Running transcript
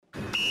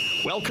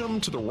Welcome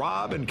to the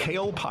Rob and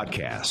Kale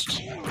podcast.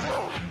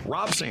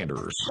 Rob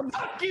Sanders.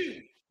 Fuck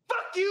you.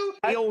 Fuck you.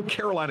 Kale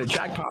Carolina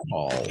Jackpot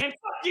Hall. And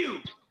fuck you.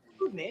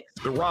 Who's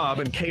next? The Rob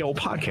and Kale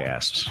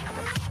podcast.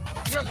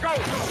 Let's go.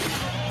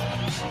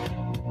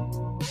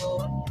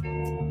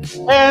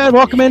 And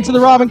welcome into the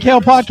Rob and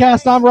Kale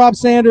podcast. I'm Rob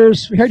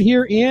Sanders, right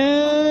here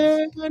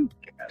in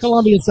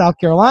Columbia, South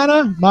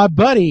Carolina. My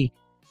buddy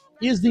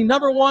is the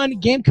 #1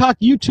 Gamecock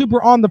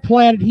YouTuber on the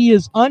planet. He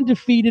is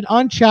undefeated,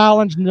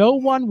 unchallenged. No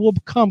one will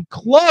come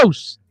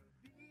close,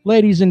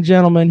 ladies and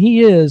gentlemen. He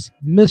is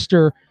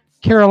Mr.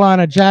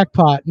 Carolina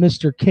Jackpot,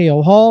 Mr.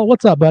 Kale Hall.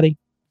 What's up, buddy?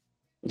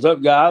 What's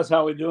up, guys?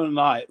 How we doing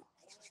tonight?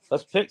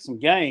 Let's pick some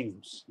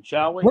games,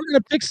 shall we? We're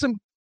going to pick some.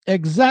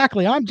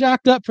 Exactly. I'm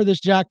jacked up for this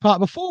jackpot.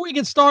 Before we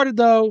get started,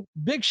 though,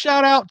 big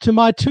shout out to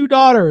my 2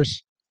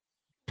 daughters.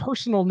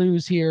 Personal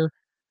news here.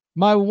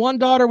 My one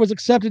daughter was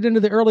accepted into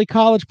the early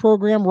college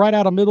program right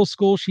out of middle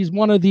school. She's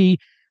one of the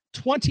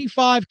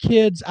 25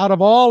 kids out of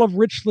all of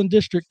Richland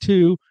District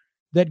 2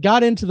 that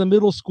got into the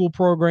middle school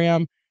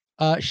program.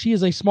 She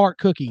is a smart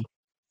cookie.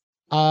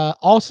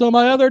 Also,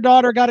 my other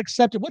daughter got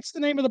accepted. What's the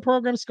name of the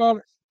program,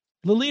 Scarlett?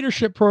 The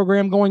leadership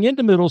program going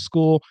into middle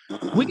school.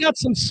 We got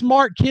some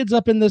smart kids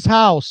up in this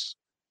house.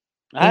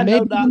 I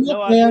had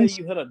no idea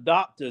you had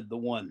adopted the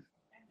one.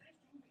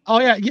 Oh,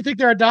 yeah. You think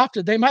they're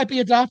adopted? They might be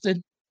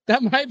adopted.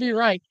 That might be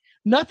right.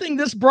 Nothing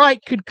this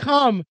bright could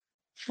come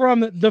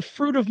from the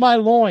fruit of my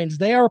loins.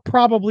 They are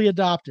probably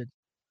adopted.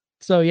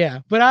 So, yeah.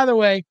 But either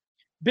way,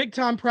 big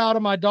time proud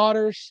of my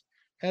daughters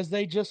as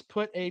they just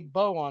put a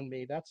bow on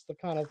me. That's the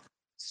kind of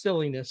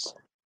silliness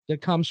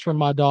that comes from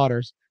my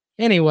daughters.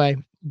 Anyway,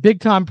 big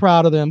time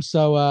proud of them.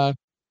 So,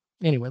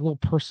 anyway, a little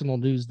personal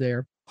news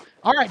there.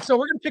 All right. So,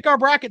 we're going to pick our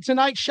bracket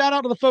tonight. Shout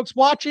out to the folks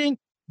watching.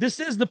 This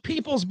is the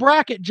People's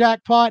Bracket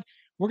Jackpot.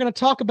 We're going to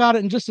talk about it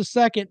in just a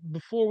second.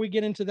 Before we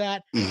get into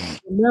that,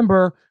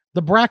 remember,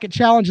 the bracket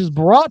challenge is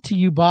brought to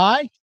you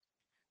by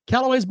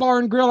Callaway's Bar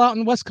and Grill out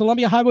in West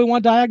Columbia, Highway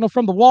 1 diagonal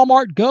from the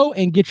Walmart. Go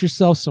and get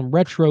yourself some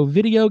retro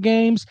video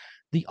games.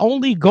 The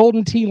only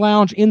Golden Tee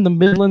Lounge in the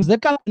Midlands. They've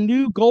got the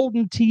new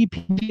Golden Tee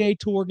PGA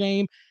Tour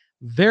game.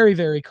 Very,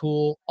 very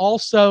cool.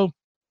 Also,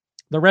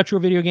 the retro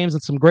video games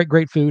and some great,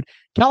 great food.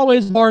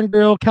 Callaway's Bar and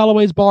Grill,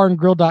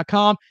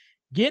 Callaway'sBarandGrill.com.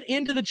 Get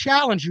into the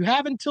challenge. You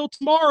have until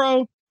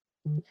tomorrow.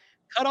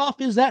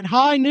 Cutoff is at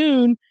high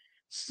noon.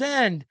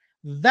 Send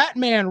that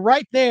man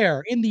right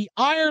there in the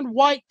iron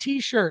white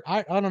t-shirt.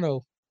 I don't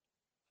know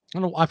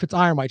if it's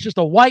iron white. It's just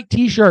a white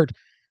t-shirt.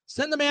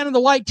 Send the man in the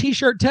white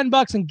t-shirt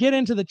 $10 and get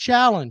into the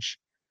challenge.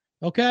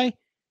 Okay?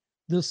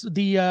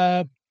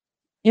 The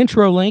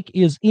intro link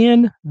is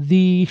in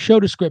the show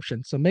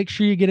description, so make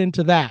sure you get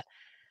into that.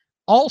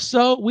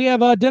 Also, we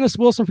have Dennis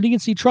Wilson from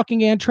DNC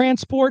Trucking and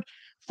Transport.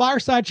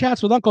 Fireside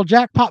chats with Uncle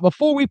Jackpot.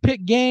 Before we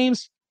pick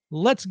games,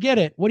 let's get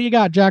it. What do you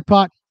got,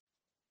 Jackpot?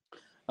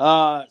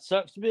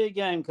 Sucks to be a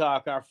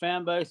Gamecock. Our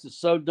fan base is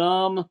so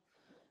dumb.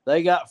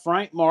 They got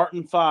Frank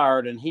Martin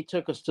fired, and he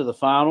took us to the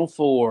Final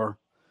Four.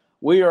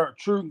 We are a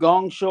true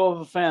gong show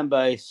of a fan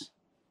base.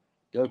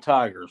 Go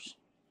Tigers.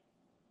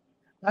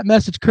 That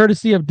message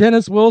courtesy of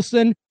Dennis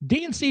Wilson,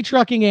 DNC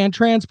Trucking and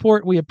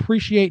Transport. We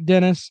appreciate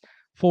Dennis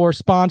for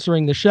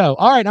sponsoring the show.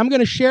 All right, I'm going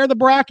to share the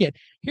bracket.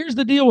 Here's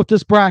the deal with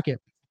this bracket.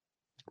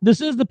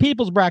 This is the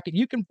People's Bracket.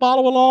 You can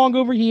follow along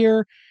over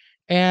here.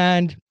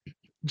 And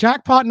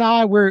Jackpot and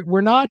I, we're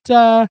going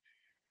to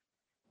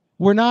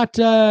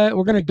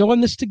go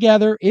in this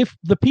together. If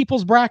the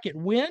People's Bracket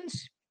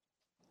wins,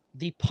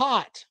 the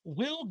pot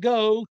will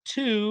go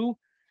to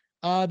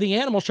the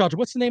animal shelter.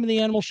 What's the name of the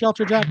animal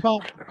shelter,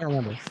 Jackpot? I don't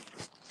remember.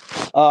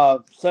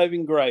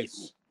 Saving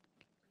Grace.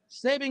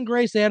 Saving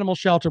Grace Animal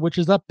Shelter, which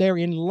is up there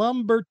in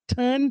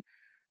Lumberton,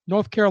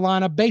 North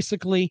Carolina.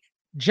 Basically,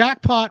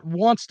 Jackpot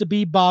wants to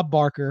be Bob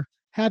Barker.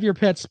 Have your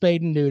pet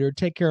spayed and neutered.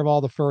 Take care of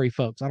all the furry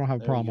folks. I don't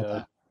have a problem with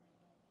that.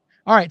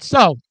 All right.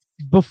 So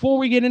before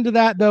we get into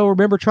that, though,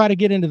 remember, try to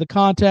get into the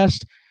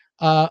contest.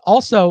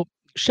 Also,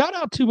 shout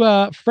out to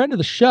a friend of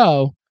the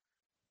show.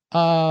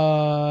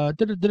 Friend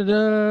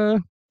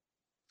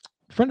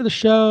of the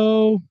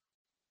show.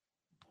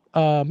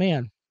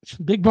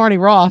 Big Barney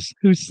Ross,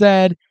 who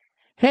said,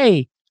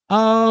 hey,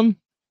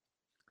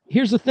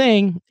 here's the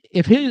thing.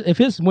 If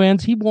his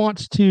wins, he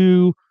wants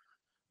to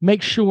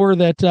make sure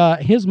that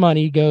his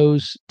money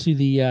goes to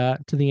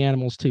the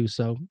animals too.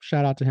 So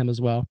shout out to him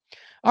as well.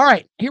 All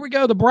right, here we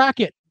go. The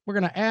bracket. We're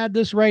going to add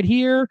this right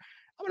here.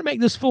 I'm going to make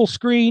this full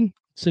screen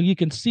so you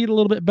can see it a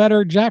little bit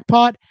better.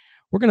 Jackpot,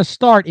 we're going to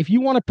start. If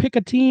you want to pick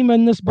a team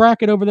in this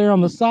bracket over there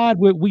on the side,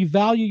 we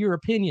value your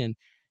opinion.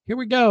 Here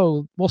we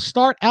go. We'll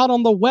start out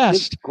on the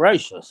West. Goodness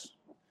gracious.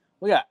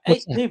 We got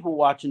 8 people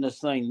watching this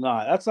thing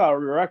tonight. That's our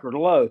record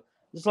low.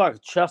 It's like a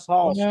Chess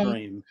Hall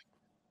stream.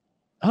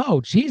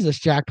 Oh, Jesus,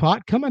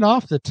 Jackpot. Coming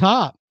off the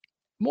top.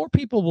 More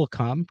people will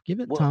come. Give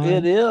it time.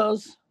 It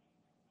is.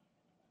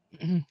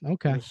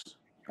 Okay.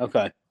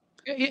 Okay.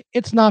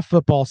 It's not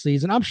football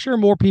season. I'm sure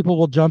more people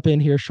will jump in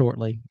here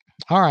shortly.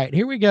 All right,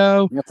 here we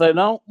go. If they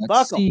don't,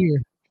 Let's see here.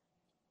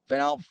 If they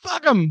don't,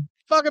 fuck them.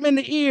 Fuck them in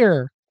the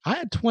ear. I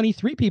had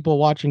 23 people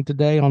watching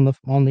today on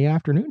the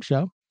afternoon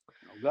show.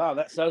 Oh God,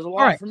 that says a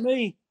lot right. for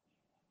me.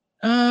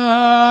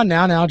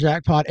 Now,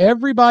 Jackpot.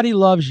 Everybody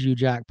loves you,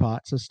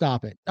 Jackpot. So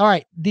stop it. All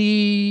right.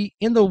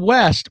 In the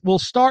West, we'll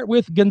start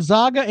with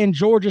Gonzaga and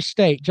Georgia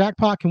State.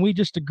 Jackpot, can we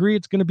just agree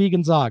it's going to be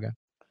Gonzaga?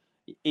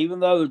 Even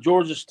though the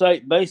Georgia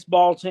State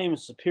baseball team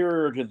is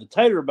superior to the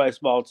Taylor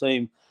baseball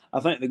team, I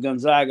think the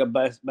Gonzaga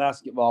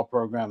basketball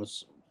program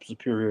is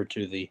superior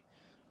to the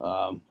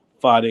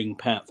Fighting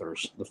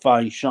Panthers, the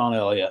Fighting Sean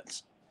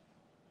Elliott's.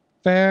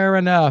 Fair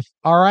enough.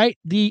 All right.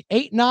 The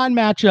 8-9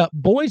 matchup,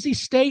 Boise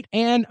State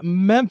and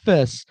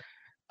Memphis.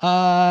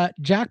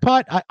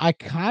 Jackpot, I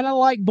kind of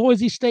like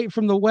Boise State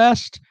from the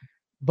West,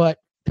 but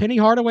Penny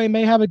Hardaway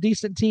may have a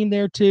decent team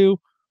there too.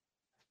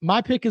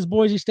 My pick is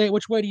Boise State.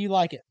 Which way do you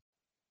like it?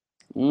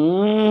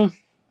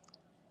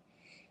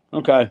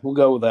 Okay, we'll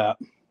go with that.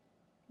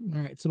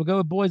 All right, so we'll go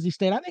with Boise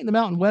State. I think the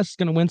Mountain West is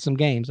going to win some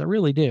games. I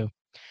really do.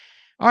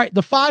 All right,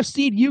 the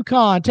 5-seed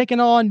UConn taking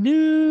on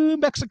New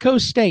Mexico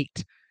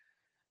State.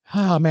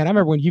 Oh, man, I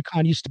remember when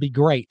UConn used to be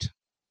great.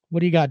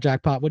 What do you got,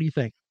 Jackpot? What do you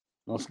think?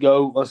 Let's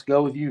go with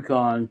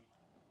UConn.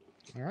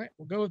 All right,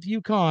 we'll go with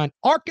UConn.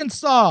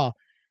 Arkansas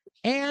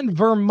and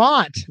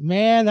Vermont.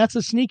 Man, that's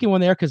a sneaky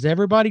one there because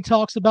everybody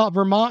talks about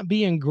Vermont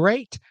being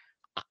great.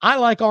 I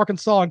like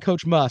Arkansas and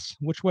Coach Muss.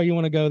 Which way you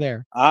want to go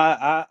there?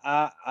 I'm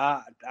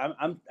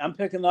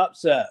picking the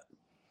upset.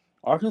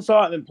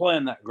 Arkansas hasn't been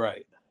playing that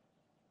great.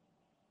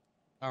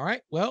 All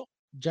right. Well,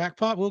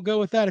 Jackpot, we'll go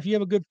with that. If you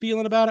have a good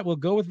feeling about it, we'll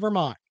go with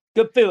Vermont.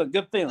 Good feeling.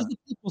 The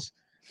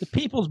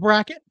people's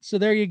bracket. So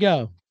there you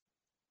go.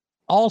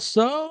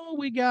 Also,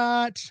 we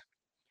got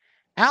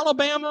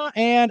Alabama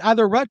and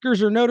either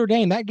Rutgers or Notre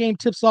Dame. That game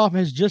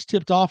has just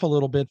tipped off a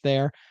little bit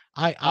there.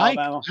 I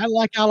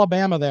like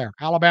Alabama there.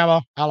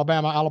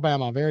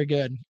 Alabama. Very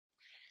good.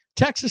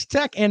 Texas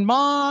Tech and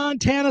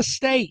Montana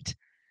State.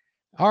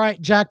 All right,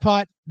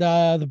 Jackpot.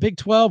 The Big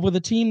 12 with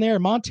a team there.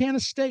 Montana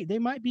State. They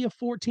might be a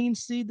 14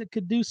 seed that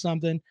could do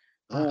something.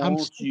 I'm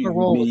still gonna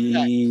roll with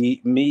that.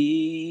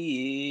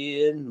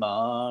 Me in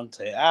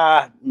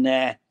Montana.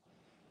 Nah.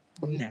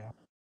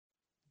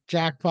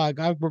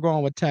 Jackpot. We're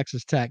going with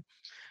Texas Tech.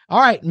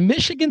 All right,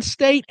 Michigan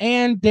State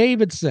and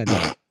Davidson.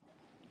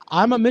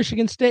 I'm a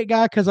Michigan State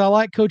guy because I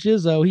like Coach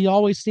Izzo. He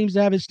always seems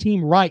to have his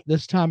team right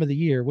this time of the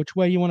year. Which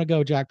way you want to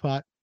go,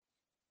 Jackpot?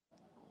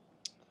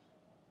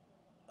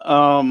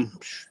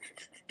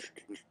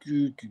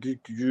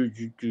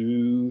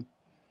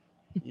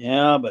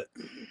 Yeah, but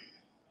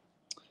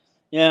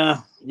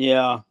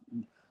yeah.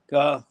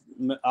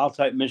 I'll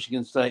take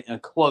Michigan State in a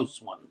close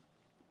one.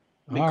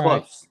 Be All close.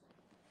 Right.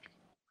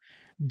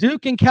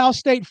 Duke and Cal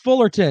State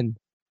Fullerton.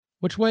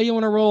 Which way you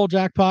want to roll,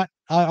 Jackpot?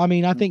 I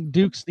mean, I think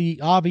Duke's the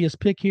obvious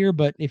pick here,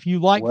 but if you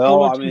like,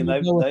 Fullerton,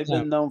 I mean, they've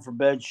been known for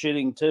bed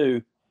shitting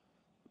too.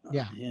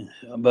 Yeah.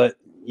 But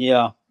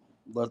yeah,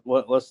 let's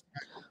go with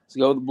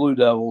the Blue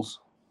Devils.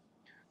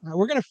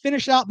 We're going to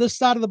finish out this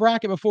side of the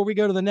bracket before we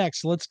go to the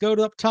next. So let's go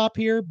to up top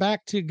here,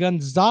 back to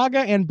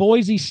Gonzaga and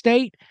Boise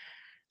State.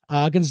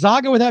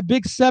 Gonzaga with that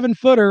big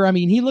 7-footer. I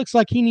mean, he looks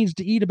like he needs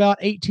to eat about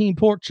 18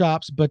 pork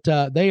chops, but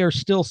they are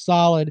still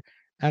solid.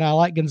 And I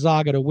like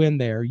Gonzaga to win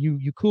there.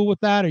 You cool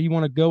with that, or you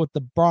want to go with the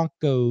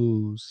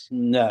Broncos?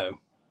 No.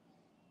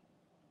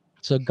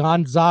 So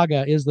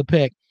Gonzaga is the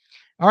pick.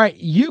 All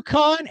right,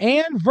 UConn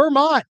and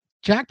Vermont.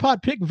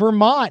 Jackpot picked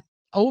Vermont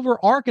over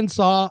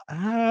Arkansas.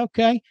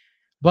 Okay,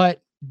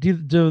 but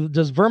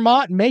does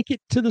Vermont make it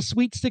to the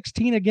Sweet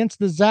 16 against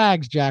the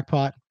Zags,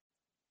 Jackpot?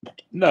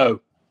 No.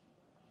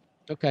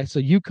 Okay, so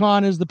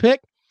UConn is the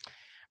pick.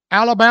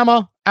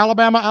 Alabama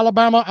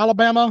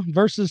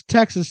versus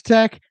Texas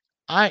Tech.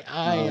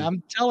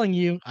 I'm telling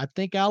you, I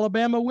think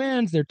Alabama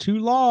wins. They're too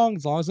long,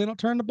 as long as they don't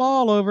turn the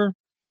ball over.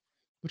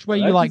 Which way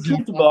you like?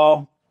 Shoot the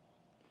ball.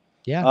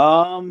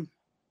 Yeah.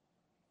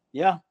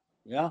 Yeah.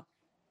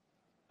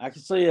 I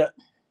can see it.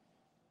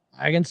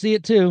 I can see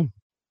it too.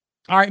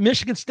 All right,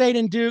 Michigan State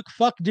and Duke.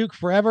 Fuck Duke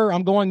forever.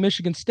 I'm going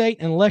Michigan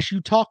State unless you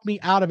talk me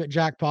out of it,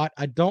 Jackpot.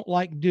 I don't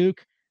like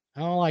Duke. I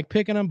don't like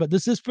picking them, but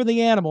this is for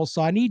the animals,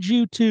 so I need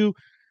you to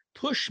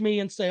push me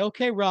and say,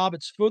 okay, Rob,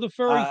 it's for the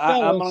furry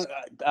fellows.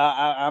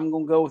 I'm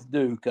going to go with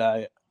Duke.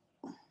 Okay.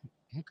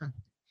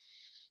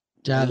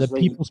 The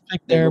people's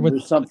pick there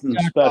with something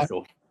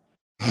special.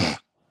 All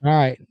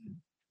right.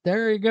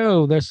 There you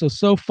go. There's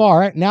so far.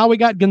 Right, now we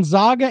got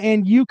Gonzaga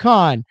and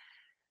UConn.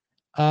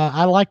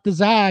 I like the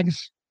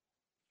Zags.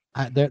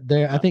 I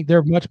think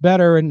they're much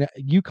better, and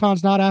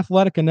UConn's not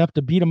athletic enough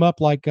to beat them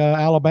up like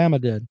Alabama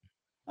did.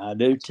 I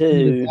do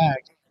too.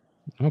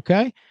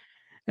 Okay.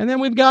 And then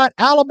we've got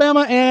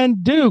Alabama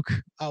and Duke.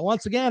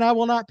 Once again, I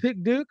will not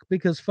pick Duke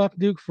because fuck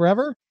Duke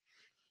forever.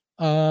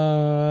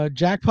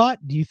 Jackpot,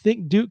 do you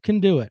think Duke can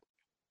do it?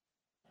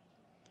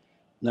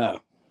 No.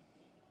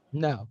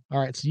 All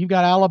right. So you've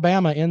got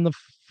Alabama in the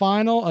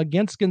final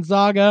against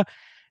Gonzaga.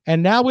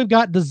 And now we've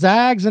got the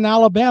Zags and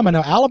Alabama.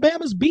 Now,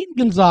 Alabama's beaten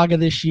Gonzaga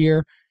this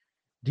year.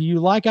 Do you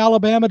like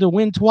Alabama to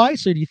win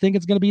twice, or do you think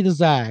it's going to be the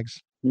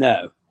Zags?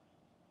 No.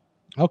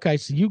 Okay.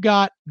 So you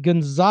got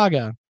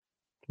Gonzaga,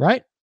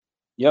 right?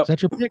 Yep. Is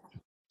that your pick?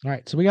 All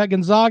right, so we got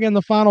Gonzaga in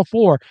the Final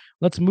Four.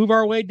 Let's move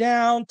our way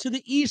down to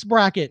the East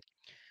bracket.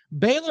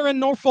 Baylor and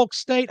Norfolk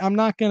State. We're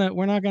not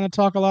gonna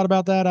talk a lot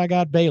about that. I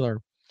got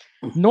Baylor.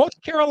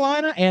 North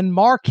Carolina and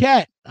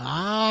Marquette.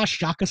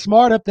 Shaka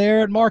Smart up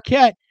there at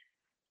Marquette.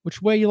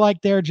 Which way you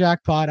like there,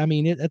 Jackpot? I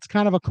mean, it's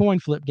kind of a coin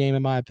flip game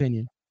in my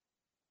opinion.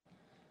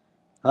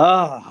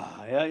 Going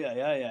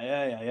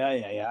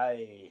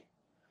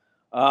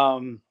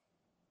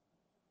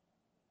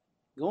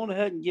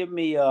ahead and give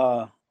me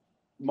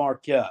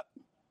Marquette.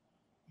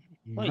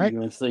 Right.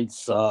 UNC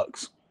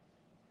sucks.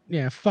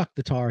 Yeah, fuck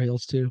the Tar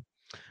Heels too.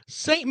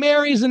 St.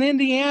 Mary's in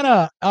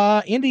Indiana.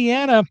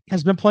 Indiana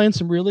has been playing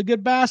some really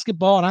good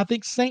basketball, and I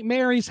think St.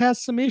 Mary's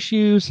has some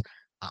issues.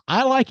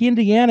 I like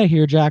Indiana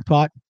here,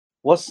 Jackpot.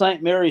 What's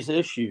St. Mary's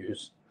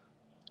issues?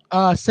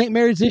 St.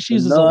 Mary's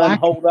issues is a nun lack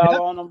hold out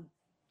on them.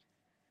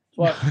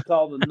 That's what she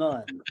called the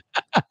nun.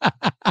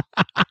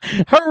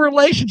 Her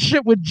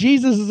relationship with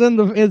Jesus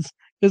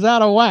is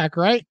out of whack,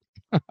 right?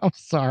 I'm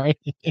sorry.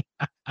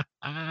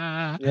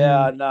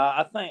 Yeah, no,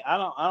 I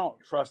don't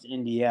trust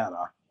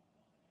Indiana.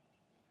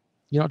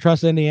 You don't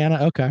trust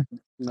Indiana? Okay.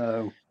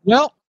 No.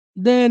 Well,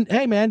 then,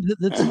 hey, man,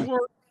 that's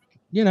for,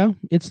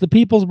 it's the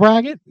people's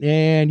bracket,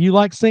 and you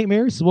like St.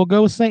 Mary's, so we'll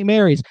go with St.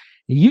 Mary's.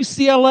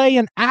 UCLA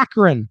and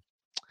Akron.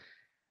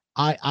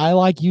 I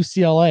like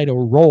UCLA to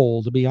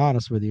roll, to be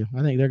honest with you.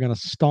 I think they're going to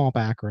stomp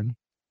Akron.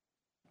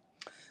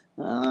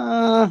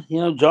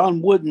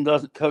 John Wooden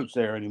doesn't coach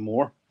there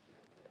anymore.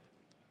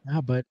 Yeah,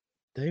 but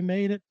they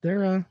made it.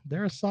 They're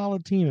a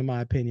solid team, in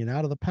my opinion,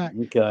 out of the pack.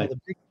 Okay.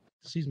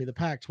 The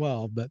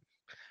Pac-12, but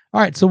all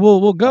right, so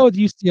we'll go with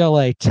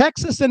UCLA.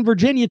 Texas and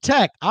Virginia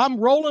Tech. I'm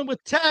rolling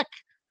with Tech.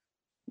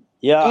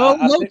 Yeah,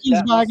 I picked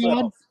that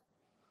myself.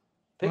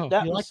 Picked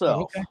that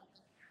myself. Okay.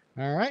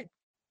 All right.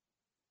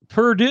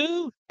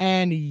 Purdue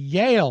and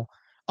Yale.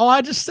 Oh,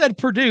 I just said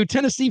Purdue.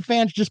 Tennessee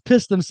fans just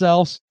pissed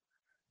themselves.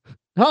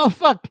 Oh,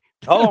 fuck.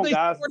 Hold on,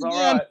 guys. It's all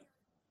right.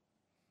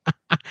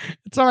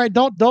 It's all right.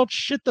 Don't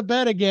shit the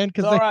bed again.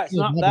 It's all right. It's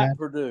not that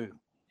Purdue.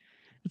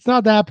 It's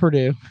not that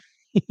Purdue.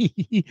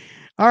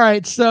 All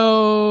right,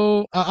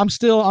 so I'm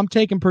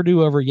taking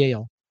Purdue over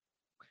Yale.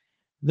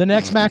 The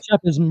next matchup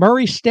is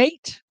Murray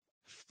State,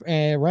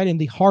 right in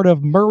the heart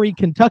of Murray,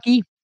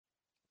 Kentucky,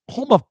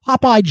 home of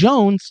Popeye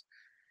Jones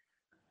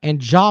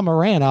and Ja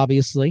Morant.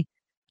 Obviously,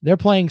 they're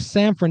playing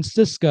San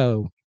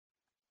Francisco.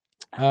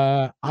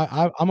 I'm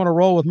gonna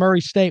roll with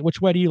Murray State. Which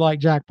way do you like,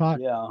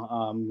 Jackpot? Yeah,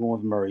 I'm going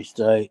with Murray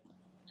State.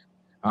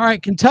 All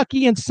right,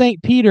 Kentucky and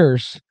St.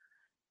 Peter's.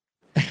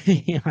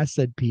 I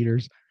said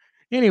Peters.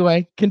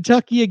 Anyway,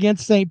 Kentucky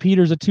against St.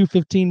 Peter's, a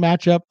 2:15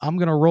 matchup. I'm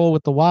going to roll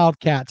with the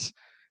Wildcats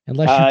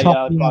unless you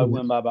talk me. I'll probably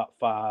win by about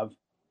 5.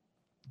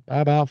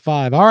 About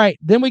 5. All right.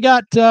 Then we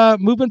got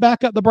moving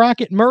back up the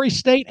bracket, Murray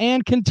State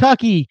and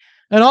Kentucky.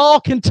 An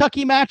all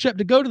Kentucky matchup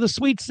to go to the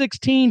Sweet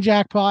 16,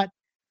 Jackpot.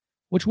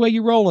 Which way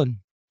you rolling?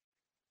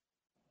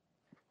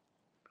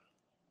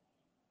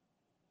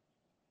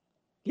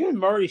 Give me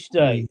Murray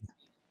State.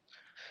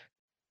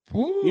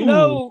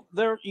 Ooh.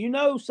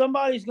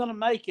 Somebody's going to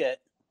make it.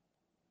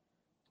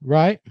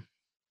 Right.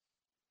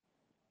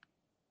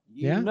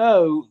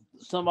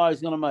 Somebody's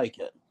going to make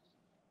it.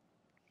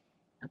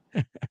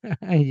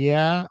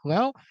 Yeah.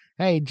 Well,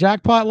 hey,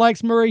 Jackpot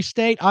likes Murray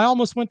State. I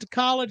almost went to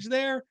college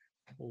there.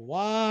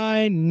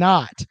 Why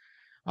not?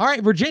 All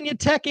right, Virginia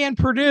Tech and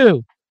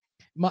Purdue.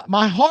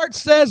 My heart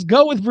says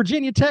go with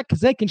Virginia Tech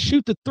because they can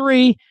shoot the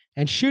 3,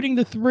 and shooting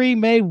the 3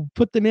 may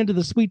put them into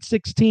the Sweet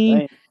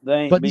 16. They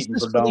ain't but beating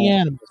this is Purdue. for the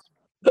Animals.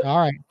 All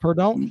right,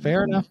 Purdue.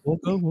 Fair enough.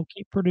 We'll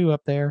keep Purdue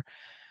up there.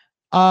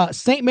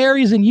 St.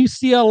 Mary's and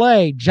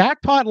UCLA.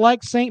 Jackpot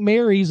likes St.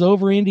 Mary's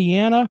over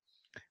Indiana.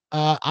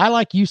 I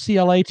like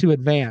UCLA to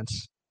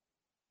advance.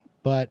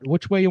 But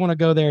which way you want to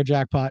go there,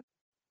 Jackpot?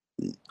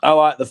 I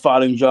like the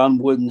Fighting John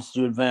Woodens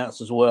to advance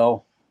as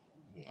well.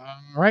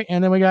 All right,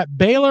 and then we got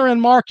Baylor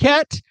and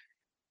Marquette.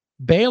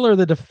 Baylor,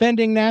 the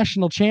defending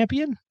national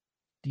champion.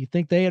 Do you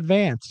think they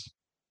advance?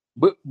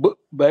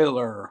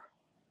 Baylor.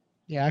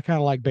 Yeah, I kind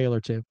of like Baylor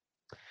too.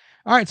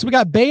 All right, so we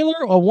got Baylor,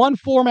 a 1-4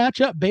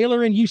 matchup,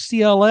 Baylor and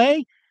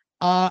UCLA.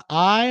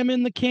 I am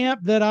in the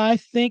camp that I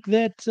think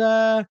that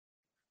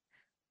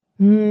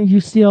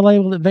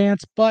UCLA will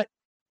advance, but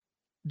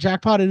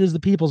Jackpot, it is the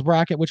people's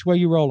bracket. Which way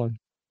you rolling?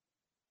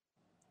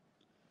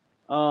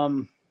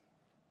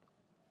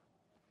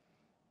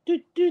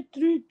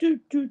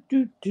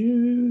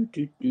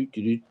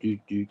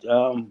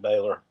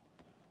 Baylor.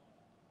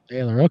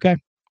 Baylor, okay.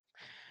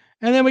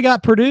 And then we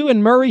got Purdue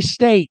and Murray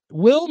State.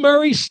 Will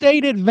Murray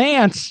State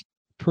advance?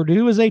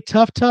 Purdue is a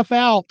tough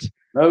out.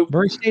 Nope.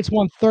 Murray State's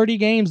won 30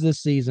 games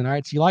this season. All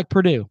right, so you like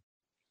Purdue.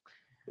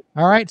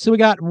 All right, so we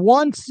got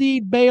 1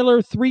 seed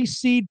Baylor, 3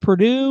 seed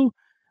Purdue.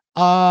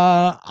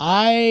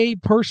 I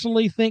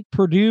personally think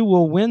Purdue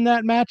will win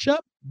that matchup,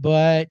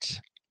 but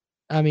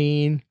I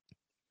mean,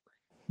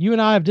 you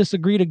and I have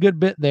disagreed a good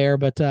bit there,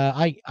 but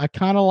I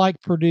kind of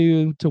like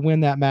Purdue to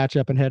win that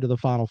matchup and head to the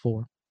Final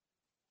Four.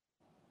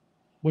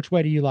 Which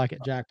way do you like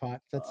it,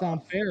 Jackpot? Does that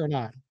sound fair or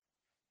not?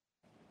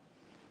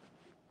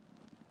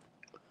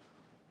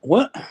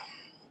 What?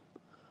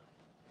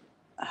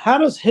 How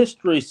does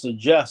history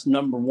suggest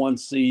number 1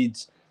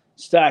 seeds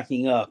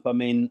stacking up? I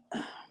mean,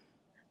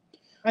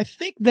 I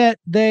think that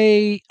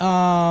they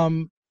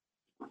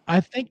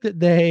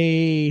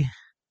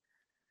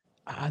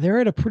they're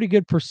at a pretty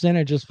good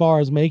percentage as far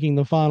as making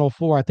the Final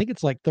Four. I think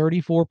it's like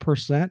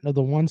 34% of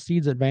the 1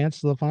 seeds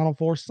advance to the Final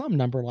Four, some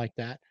number like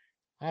that.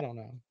 I don't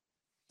know.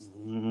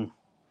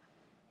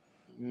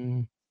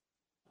 Mm.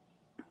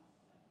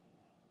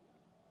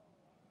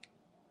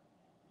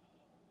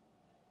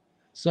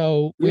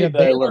 So we have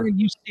Baylor and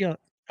UCLA.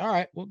 All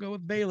right, we'll go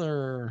with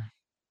Baylor.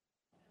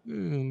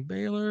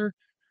 Baylor.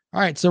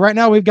 All right, so right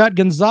now we've got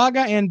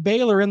Gonzaga and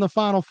Baylor in the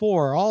Final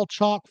Four, all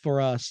chalk for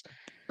us.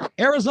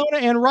 Arizona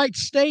and Wright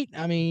State.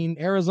 I mean,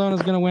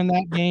 Arizona's going to win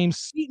that game.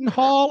 Seton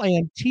Hall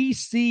and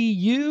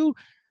TCU.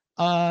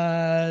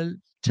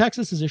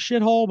 Texas is a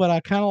shithole, but I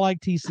kind of like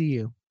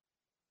TCU.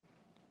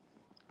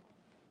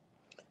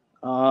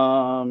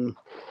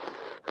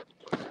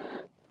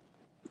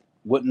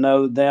 Wouldn't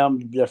know the damn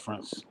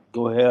difference.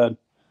 Go ahead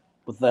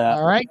with that.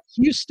 All right,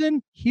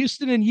 Houston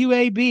and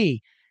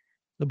UAB.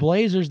 The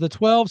Blazers, the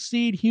 12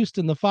 seed,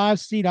 Houston, the 5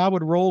 seed. I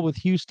would roll with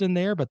Houston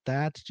there, but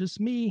that's just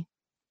me.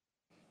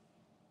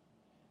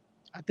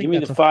 I think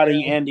give me the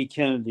Fighting Andy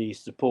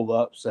Kennedys to pull the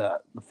upset,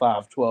 the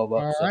 5-12 upset.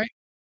 All right.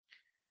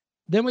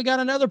 Then we got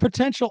another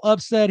potential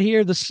upset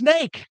here. The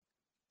Snake,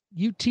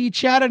 UT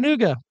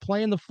Chattanooga,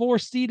 playing the 4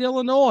 seed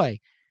Illinois.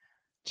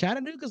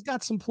 Chattanooga's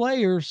got some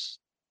players.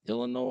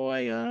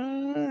 Illinois,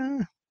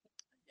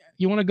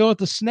 you want to go with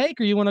the Snake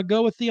or you want to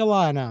go with the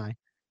Illini?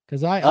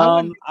 Because let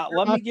me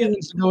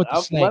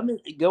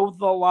go with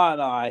the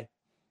Illini.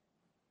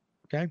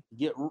 Okay.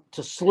 Get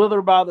to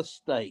slither by the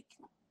snake.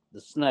 The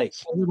Snake.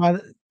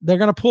 They're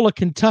going to pull a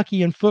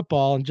Kentucky in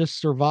football and just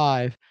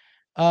survive.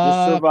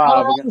 Just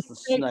survive against the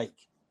Snake.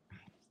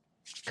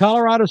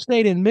 Colorado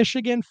State and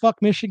Michigan.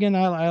 Fuck Michigan.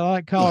 I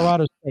like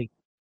Colorado State.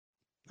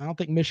 I don't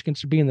think Michigan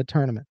should be in the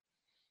tournament,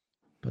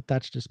 but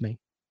that's just me.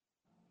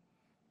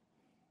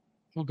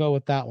 We'll go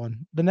with that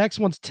one. The next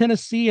one's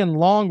Tennessee and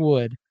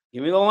Longwood.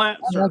 Give me the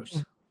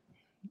Lancers.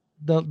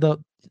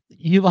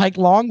 You like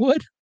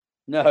Longwood?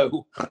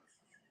 No.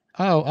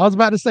 Oh, I was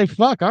about to say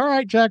fuck. All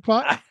right,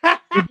 jackpot.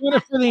 You're doing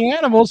it for the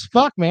animals.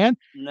 Fuck, man.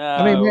 No.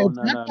 I mean, man,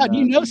 jackpot,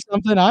 you know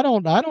something. I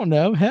don't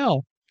know.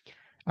 Hell.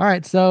 All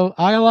right, so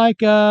I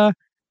like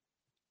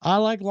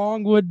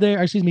Longwood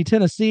there. Excuse me,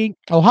 Tennessee,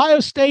 Ohio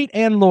State,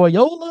 and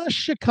Loyola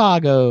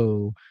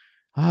Chicago.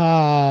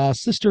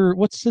 Sister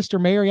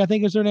Mary, I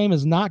think is her name,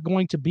 is not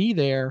going to be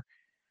there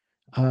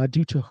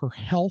due to her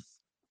health.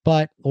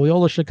 But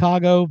Loyola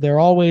Chicago, they're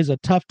always a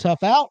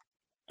tough out.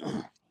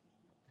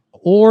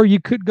 Or you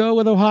could go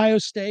with Ohio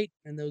State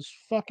and those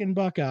fucking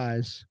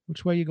Buckeyes.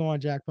 Which way you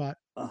going, jackpot?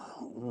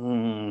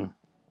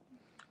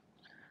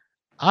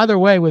 Either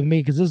way with me,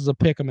 because this is a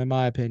pick 'em in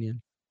my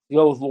opinion.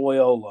 Go with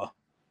Loyola.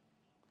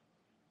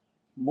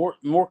 More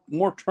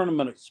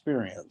tournament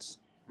experience.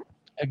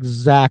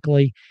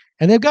 Exactly.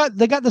 And they got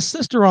the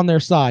sister on their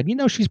side. You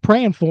know she's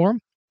praying for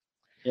them.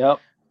 Yep.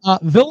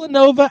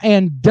 Villanova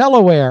and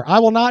Delaware. I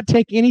will not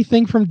take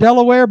anything from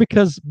Delaware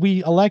because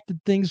we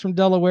elected things from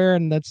Delaware,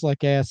 and that's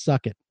like,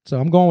 suck it. So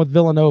I'm going with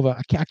Villanova.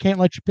 I can't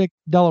let you pick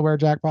Delaware,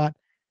 jackpot.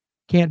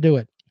 Can't do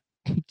it.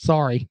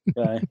 Sorry.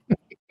 Okay.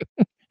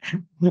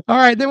 All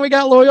right, then we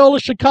got Loyola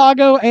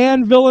Chicago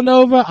and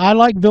Villanova. I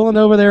like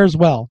Villanova there as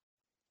well.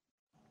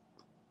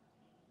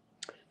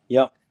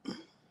 Yep.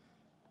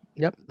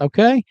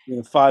 Okay.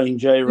 The Fighting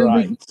Jay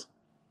Wrights.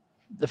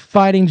 The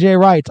Fighting Jay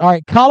Wrights. All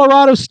right,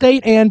 Colorado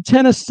State and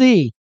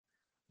Tennessee.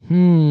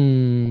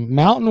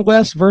 Mountain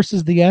West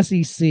versus the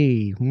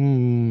SEC.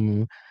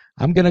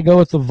 I'm going to go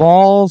with the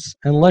Vols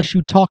unless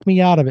you talk me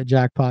out of it,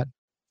 jackpot.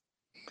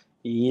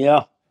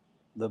 Yeah.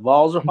 The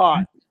Vols are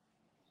hot.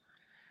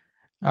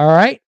 All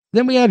right.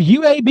 Then we have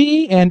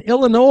UAB and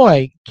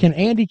Illinois. Can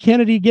Andy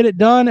Kennedy get it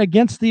done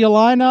against the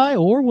Illini,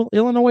 or will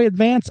Illinois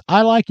advance?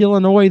 I like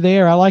Illinois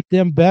there. I like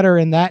them better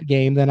in that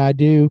game than I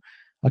do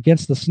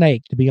against the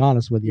Snake, to be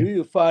honest with you.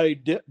 You're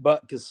Fighting Dick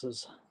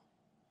Butkuses.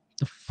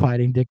 The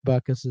Fighting Dick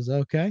Butkuses,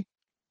 okay.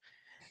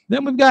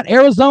 Then we've got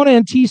Arizona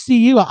and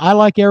TCU. I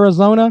like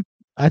Arizona.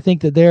 I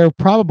think that they're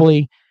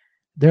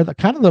the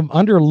kind of the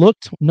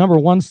underlooked number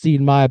 1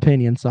 seed in my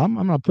opinion. So I'm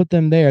going to put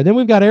them there. Then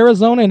we've got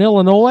Arizona and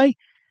Illinois.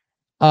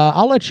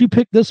 I'll let you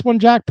pick this one,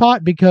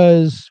 jackpot,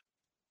 because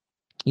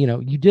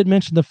you did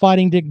mention the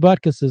Fighting Dick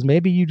Butkuses.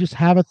 Maybe you just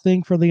have a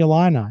thing for the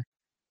Illini.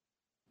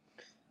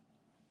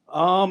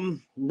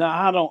 No,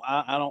 I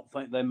don't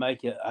think they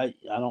make it. I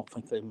don't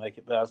think they make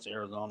it past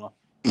Arizona.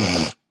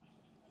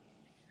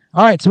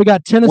 All right, so we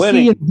got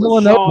Tennessee and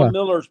Villanova. Sean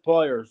Miller's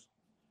players.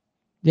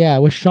 Yeah,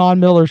 with Sean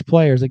Miller's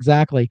players,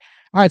 exactly.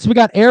 All right, so we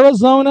got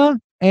Arizona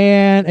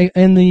and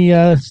in the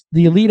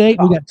Elite Eight,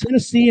 we got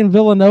Tennessee and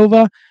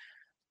Villanova.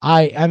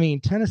 I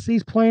mean,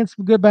 Tennessee's playing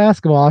some good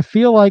basketball. I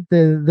feel like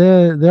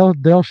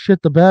they'll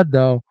shit the bed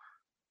though.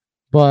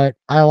 But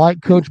I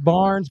like Coach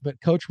Barnes, but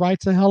Coach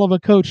Wright's a hell of a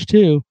coach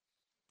too.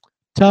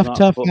 Tough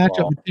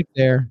matchup to pick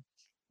there.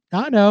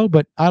 I know,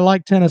 but I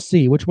like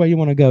Tennessee. Which way you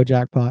want to go,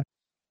 jackpot?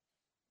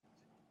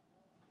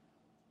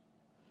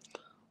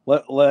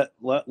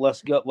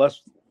 Let's go.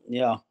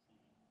 Yeah. All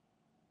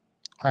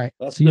right.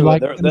 Let's So you do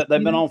like it.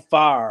 They've been on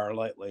fire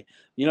lately.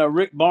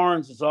 Rick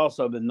Barnes has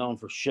also been known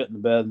for shitting the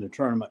bed in the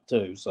tournament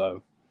too.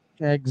 So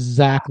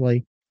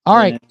exactly. All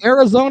right, And-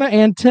 Arizona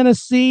and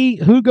Tennessee.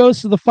 Who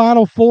goes to the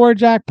Final Four,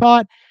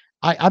 Jackpot?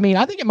 I mean,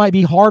 I think it might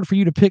be hard for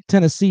you to pick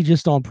Tennessee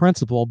just on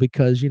principle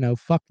because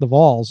fuck the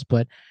Vols.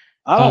 But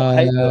I don't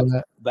hate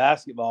the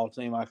basketball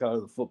team. I call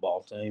it the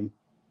football team.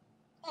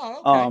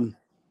 Oh, okay.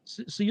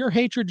 So your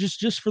hatred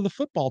just for the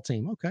football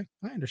team. Okay,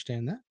 I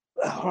understand that.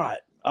 All right.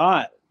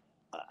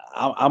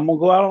 I'm gonna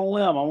go out on a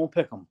limb. I'm gonna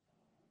pick them.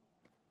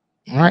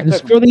 All right, this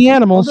is for the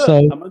animals.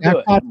 So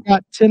Jackpot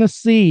got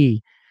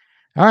Tennessee.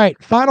 All right,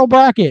 final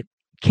bracket.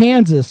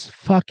 Kansas.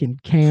 Fucking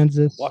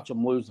Kansas. Watch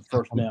them lose the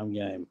first damn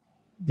game.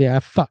 Yeah,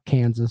 fuck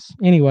Kansas.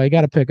 Anyway,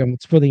 got to pick them.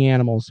 It's for the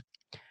animals.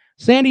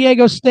 San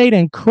Diego State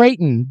and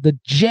Creighton. The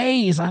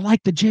Jays. I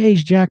like the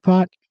Jays,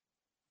 Jackpot.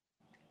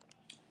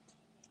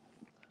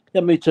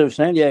 Yeah, me too.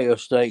 San Diego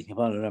State can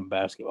run it in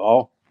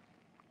basketball.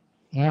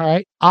 All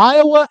right.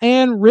 Iowa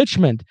and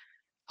Richmond.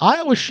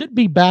 Iowa should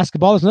be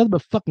basketball. There's nothing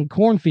but fucking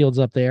cornfields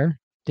up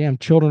there. Damn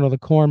children of the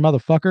corn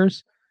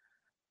motherfuckers.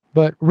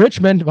 But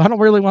Richmond, I don't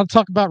really want to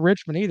talk about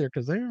Richmond either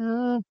because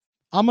I'm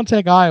going to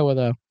take Iowa,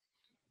 though.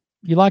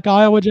 You like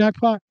Iowa,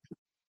 Jackpot?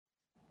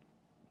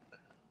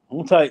 I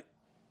want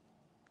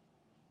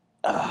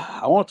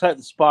to take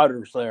the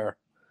Spiders there.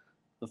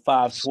 The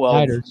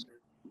 5-12.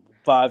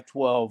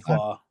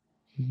 5-12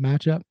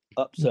 matchup.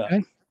 Upset.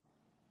 Okay.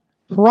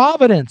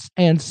 Providence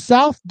and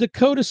South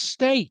Dakota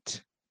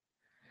State.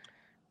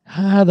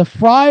 The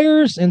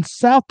Friars and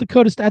South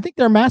Dakota State. I think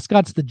their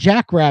mascot's the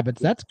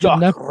Jackrabbits. That's good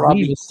enough for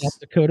me with South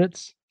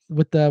Dakotans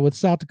with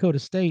South Dakota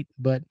State,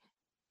 but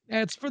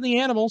it's for the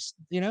animals,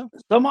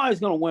 Somebody's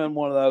going to win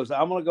one of those.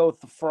 I'm going to go with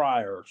the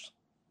Friars.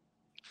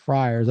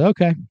 Friars,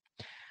 okay.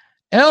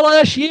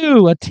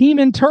 LSU, a team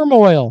in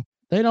turmoil.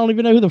 They don't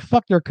even know who the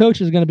fuck their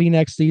coach is going to be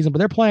next season, but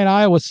they're playing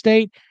Iowa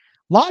State.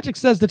 Logic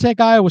says to take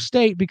Iowa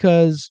State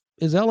because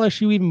is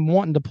LSU even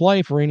wanting to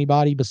play for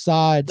anybody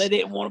besides? They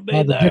didn't want to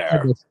be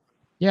there.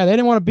 Yeah, they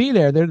didn't want to be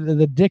there. They're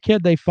the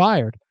dickhead they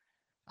fired.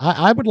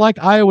 I would like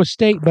Iowa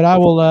State, but I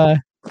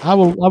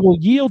will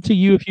yield to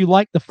you if you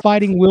like the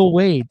Fighting Will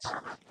Wades.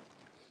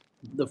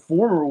 The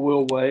former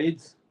Will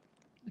Wades.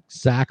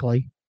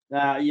 Exactly.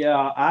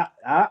 Yeah,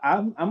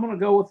 I'm going to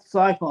go with the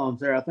Cyclones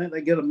there. I think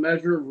they get a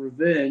measure of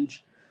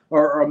revenge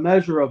or a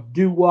measure of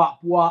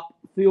do-wop-wop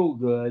feel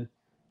good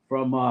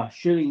from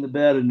shitting the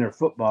bed in their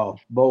football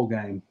bowl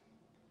game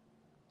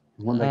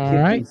when they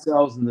kicked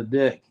themselves in the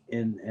dick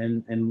and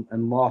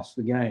lost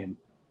the game.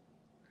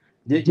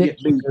 Didn't get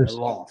beat, they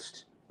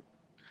lost.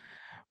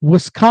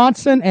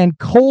 Wisconsin and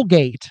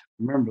Colgate.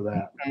 Remember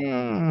that.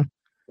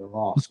 They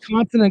lost.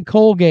 Wisconsin and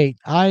Colgate.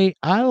 I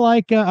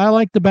like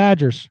the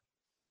Badgers.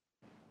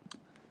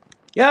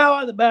 Yeah, I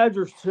like the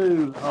Badgers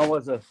too.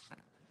 Always a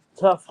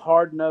tough,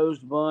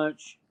 hard-nosed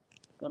bunch.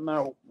 No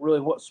matter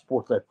really what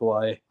sport they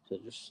play, they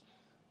just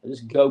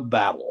go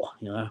battle,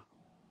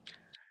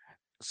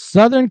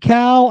 Southern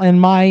Cal and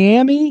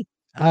Miami.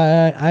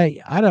 I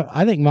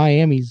think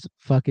Miami's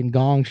fucking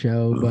gong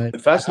show, but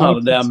if that's not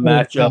a damn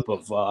matchup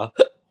of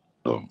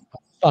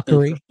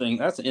fuckery.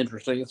 That's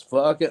interesting as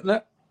fuck, isn't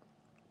it?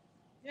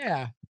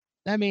 Yeah.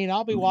 I mean,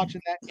 I'll be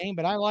watching that game,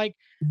 but I like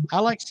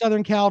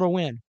Southern Cal to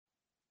win.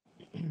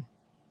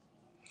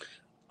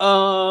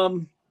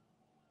 Gonna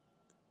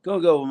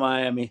go with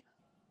Miami.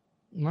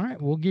 All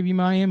right, we'll give you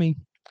Miami.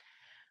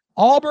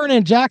 Auburn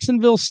and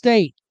Jacksonville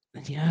State.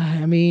 Yeah,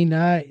 I mean,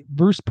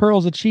 Bruce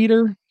Pearl's a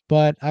cheater,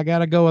 but I got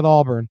to go with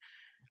Auburn.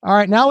 All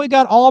right, now we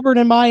got Auburn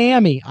and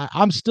Miami.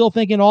 I'm still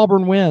thinking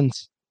Auburn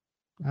wins.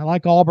 I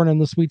like Auburn in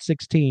the Sweet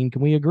 16.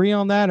 Can we agree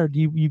on that, or do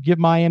you give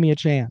Miami a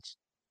chance?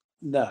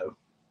 No.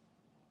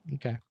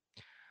 Okay.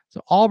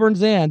 So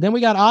Auburn's in. Then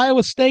we got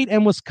Iowa State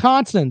and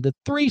Wisconsin, the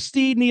 3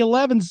 seed and the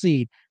 11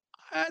 seed.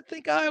 I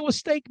think Iowa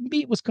State can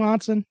beat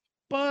Wisconsin,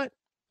 but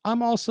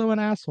I'm also an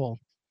asshole.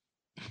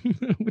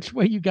 Which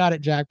way you got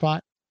it,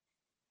 Jackpot?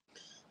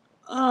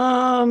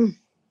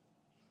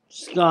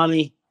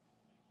 Scotty.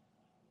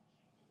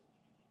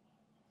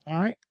 All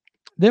right.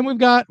 Then we've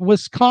got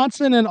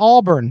Wisconsin and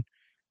Auburn.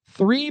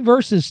 3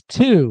 versus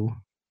 2.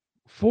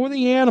 For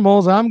the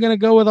animals, I'm going to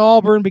go with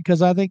Auburn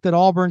because I think that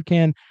Auburn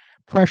can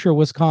pressure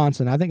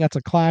Wisconsin. I think that's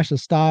a clash of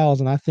styles,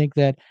 and I think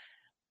that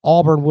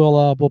Auburn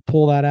will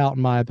pull that out,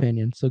 in my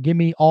opinion. So give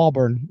me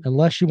Auburn,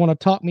 unless you want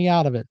to talk me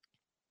out of it.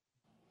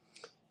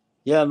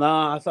 Yeah, no,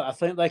 I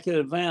think they could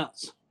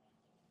advance.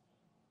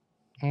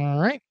 All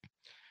right.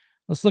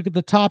 Let's look at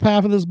the top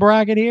half of this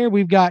bracket here.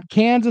 We've got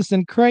Kansas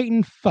and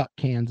Creighton. Fuck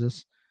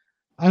Kansas.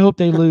 I hope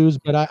they lose,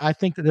 but I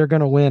think that they're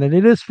going to win, and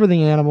it is for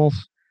the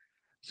animals.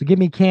 So give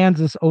me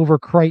Kansas over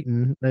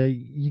Creighton.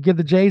 You give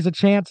the Jays a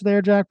chance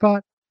there,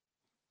 Jackpot?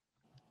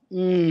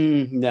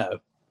 No.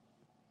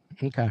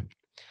 Okay.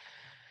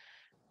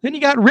 Then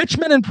you got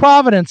Richmond and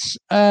Providence.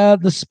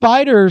 The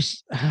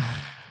Spiders,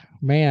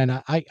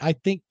 man, I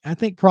think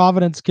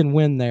Providence can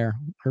win there.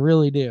 I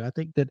really do. I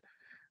think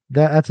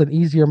that's an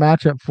easier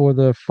matchup for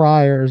the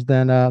Friars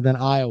than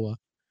Iowa.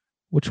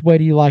 Which way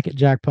do you like it,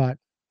 Jackpot?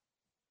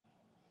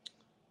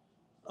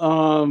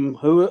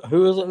 Who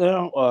is it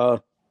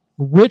now?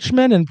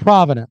 Richmond and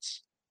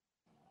Providence.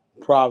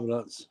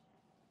 Providence.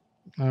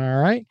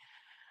 All right.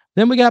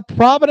 Then we got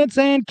Providence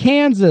and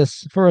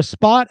Kansas for a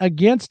spot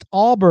against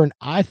Auburn.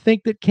 I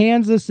think that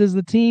Kansas is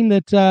the team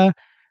that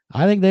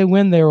I think they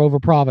win there over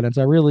Providence.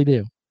 I really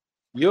do.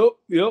 Yep.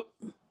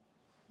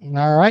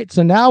 All right.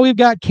 So now we've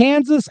got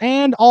Kansas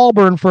and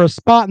Auburn for a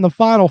spot in the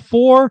Final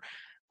Four.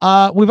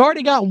 We've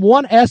already got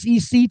one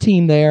SEC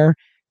team there.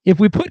 If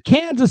we put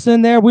Kansas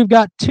in there, we've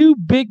got two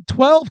Big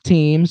 12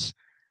 teams.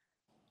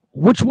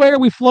 Which way are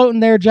we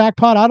floating there,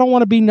 Jackpot? I don't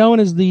want to be known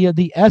as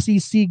the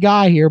SEC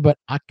guy here, but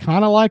I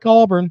kind of like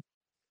Auburn.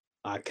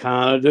 I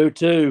kind of do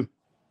too.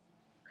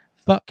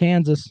 Fuck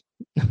Kansas.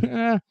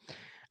 All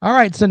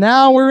right, so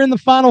now we're in the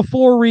Final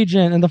Four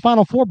region, in the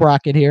Final Four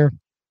bracket here.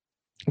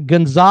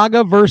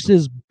 Gonzaga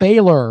versus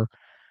Baylor.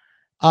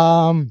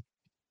 Baylor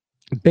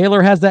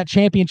has that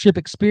championship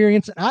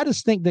experience. I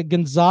just think that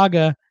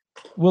Gonzaga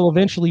will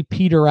eventually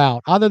peter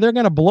out. Either they're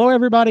going to blow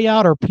everybody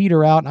out or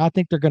peter out, and I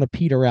think they're going to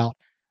peter out.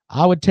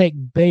 I would take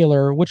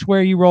Baylor. Which way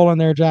are you rolling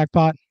there,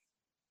 Jackpot?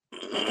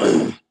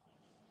 I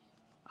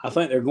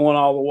think they're going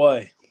all the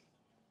way.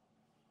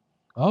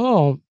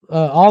 Oh,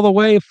 all the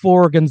way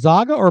for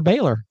Gonzaga or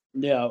Baylor?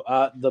 Yeah,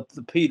 the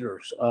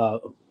Peters.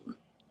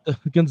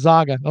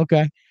 Gonzaga.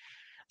 Okay.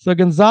 So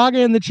Gonzaga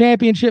in the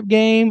championship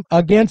game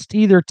against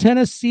either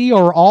Tennessee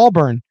or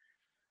Auburn.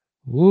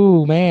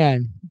 Ooh,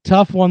 man.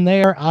 Tough one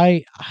there.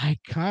 I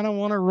kind of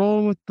want to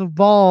roll with the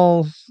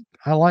Vols.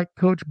 I like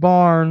Coach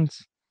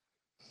Barnes.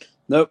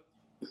 Nope.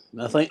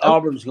 I think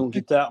Auburn's going to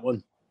get that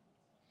one.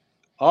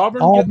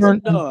 Auburn gets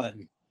it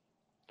done.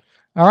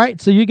 All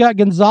right. So you got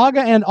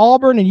Gonzaga and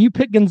Auburn, and you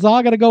pick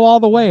Gonzaga to go all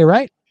the way,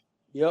 right?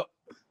 Yep.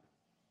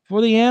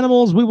 For the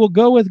Animals, we will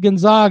go with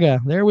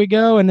Gonzaga. There we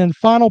go. And then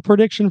final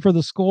prediction for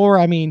the score.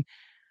 I mean,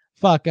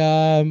 I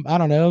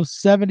don't know,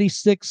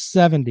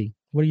 76-70.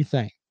 What do you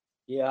think?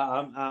 Yeah,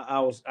 I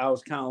was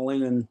kind of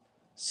leaning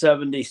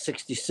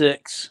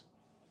 70-66.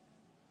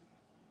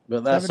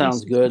 But that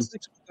sounds good.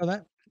 All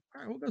right,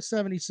 we'll go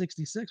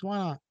 70-66. Why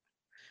not? All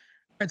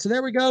right, so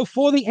there we go.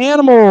 For the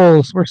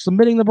Animals, we're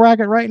submitting the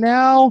bracket right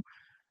now.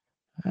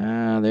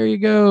 There you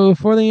go.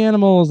 For the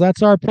Animals,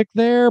 that's our pick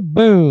there.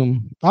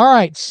 Boom. All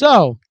right,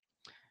 so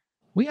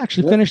we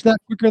actually finished that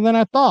quicker than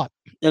I thought.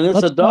 And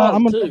it's a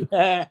dog, too.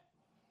 Yeah,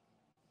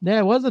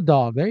 it was a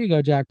dog. There you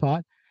go,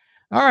 Jackpot.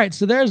 All right,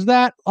 so there's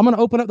that. I'm going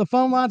to open up the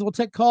phone lines. We'll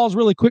take calls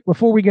really quick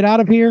before we get out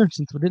of here,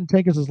 since it didn't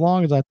take us as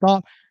long as I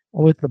thought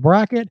with the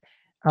bracket.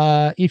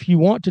 If you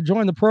want to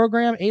join the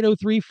program,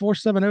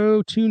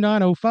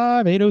 803-470-2905,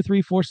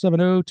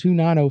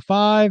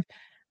 803-470-2905,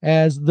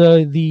 as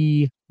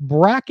the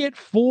bracket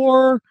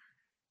for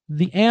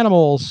the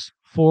Animals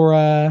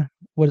for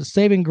what is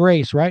Saving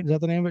Grace, right? Is that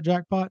the name of it,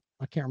 Jackpot?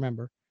 I can't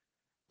remember.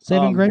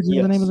 Saving Grace is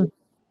the name of it?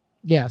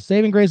 Yeah,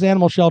 Saving Grace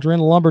Animal Shelter in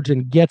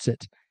Lumberton gets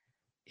it,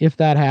 if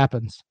that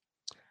happens.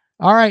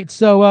 All right,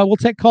 so we'll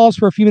take calls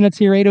for a few minutes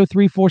here,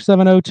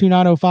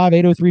 803-470-2905,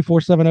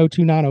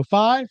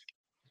 803-470-2905.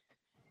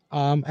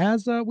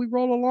 As we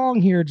roll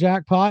along here,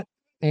 Jackpot,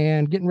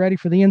 and getting ready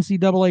for the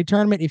NCAA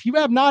tournament. If you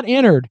have not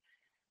entered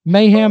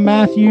Mayhem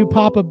Matthew,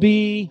 Papa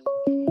B,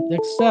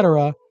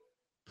 etc.,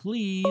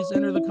 please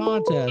enter the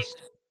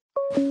contest.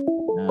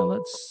 Now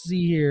let's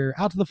see here.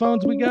 Out to the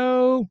phones we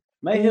go.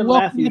 Mayhem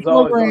Welcome Matthews to the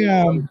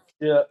program.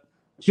 Yeah.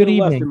 Good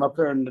evening. Left him up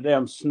there in the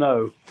damn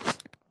snow.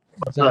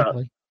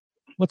 Exactly.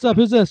 What's up?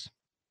 Who's this?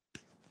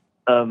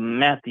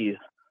 Matthew.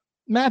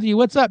 Matthew,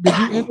 what's up? Did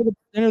you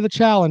enter the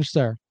challenge,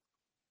 sir?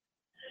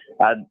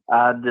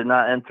 I did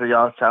not enter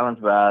y'all's challenge,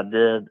 but I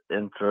did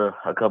enter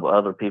a couple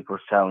other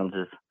people's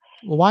challenges.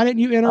 Well, why didn't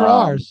you enter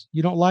ours?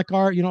 You don't like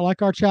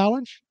our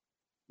challenge?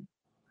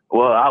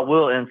 Well, I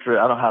will enter it.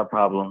 I don't have a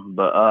problem.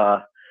 But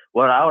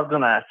what I was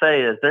going to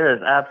say is there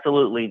is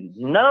absolutely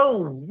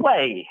no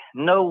way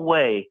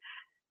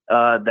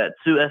that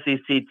two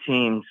SEC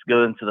teams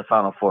go into the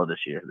Final Four this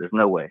year. There's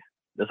no way.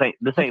 This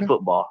ain't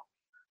football.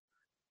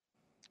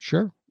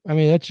 Sure. I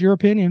mean, that's your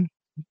opinion.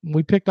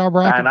 We picked our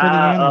bracket for the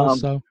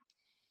Animals, so.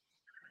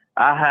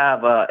 I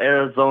have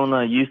Arizona,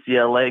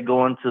 UCLA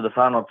going to the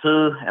Final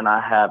Two, and I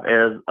have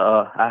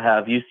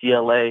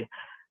UCLA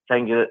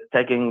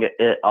taking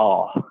it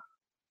all.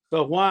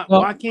 So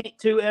why can't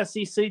two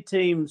SEC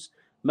teams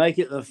make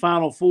it to the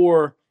Final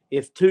Four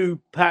if two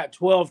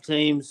Pac-12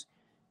 teams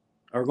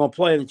are going to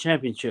play in the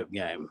championship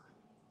game?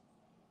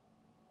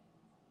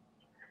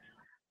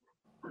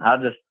 I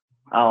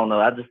don't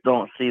know. I just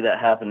don't see that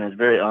happening. It's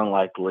very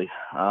unlikely.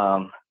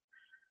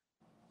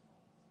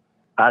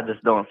 I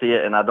just don't see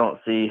it, and I don't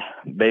see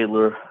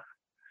Baylor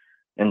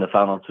in the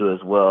Final Two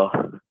as well.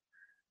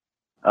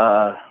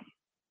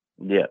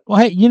 Yeah. Well,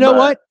 hey, you know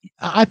what?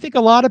 I think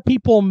a lot of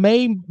people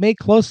may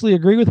closely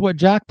agree with what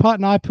Jackpot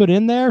and I put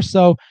in there.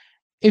 So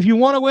if you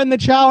want to win the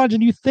challenge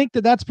and you think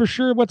that that's for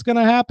sure what's going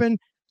to happen,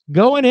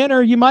 go and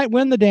enter. You might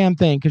win the damn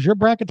thing because your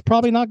bracket's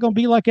probably not going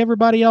to be like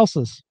everybody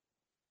else's.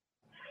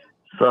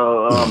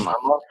 So I'm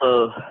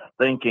also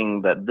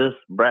thinking that this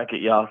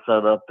bracket y'all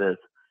set up is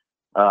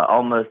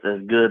almost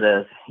as good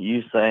as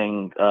you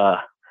saying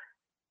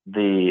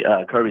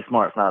the Kirby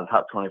Smart's not a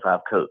top 25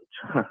 coach.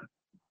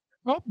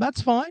 Well,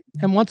 that's fine.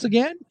 And once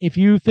again, if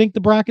you think the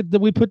bracket that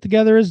we put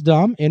together is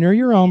dumb, enter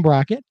your own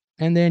bracket,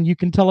 and then you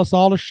can tell us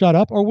all to shut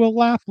up, or we'll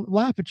laugh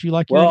at you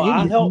like you're Well,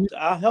 an idiot.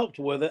 I helped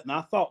with it, and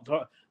I thought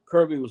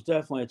Kirby was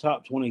definitely a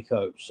top 20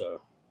 coach.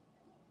 So,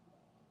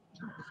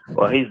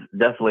 Well, he's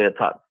definitely a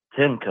top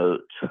 10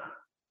 coach,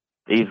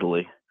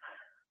 easily.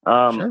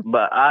 Sure.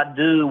 But I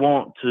do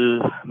want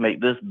to make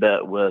this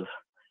bet with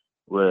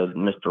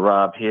Mr.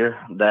 Rob here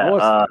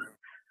that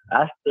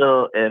I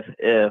still,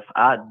 if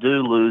I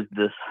do lose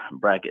this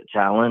bracket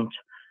challenge,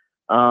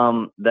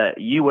 that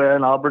you wear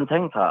an Auburn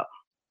tank top.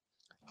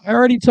 I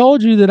already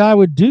told you that I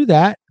would do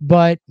that,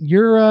 but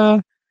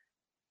you're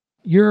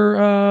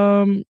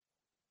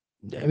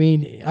I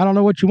mean, I don't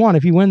know what you want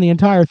if you win the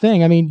entire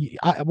thing. I mean,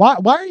 why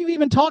are you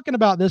even talking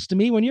about this to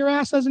me when your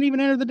ass hasn't even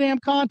entered the damn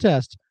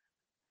contest?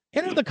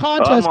 Enter the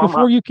contest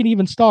before you can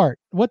even start.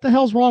 What the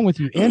hell's wrong with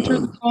you? Enter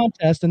the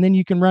contest and then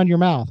you can run your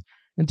mouth.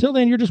 Until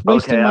then, you're just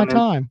wasting my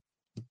time.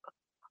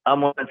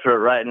 I'm going to enter it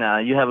right now.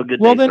 You have a good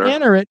day, Well, then sir.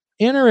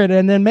 enter it,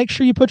 and then make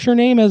sure you put your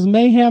name as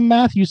Mayhem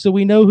Matthew so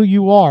we know who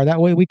you are.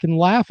 That way we can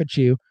laugh at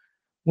you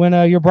when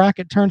your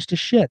bracket turns to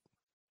shit.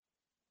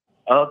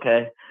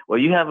 Okay. Well,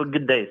 you have a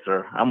good day,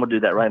 sir. I'm going to do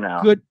that right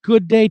now.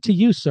 Good day to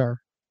you, sir.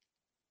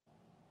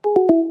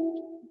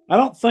 I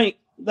don't think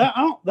that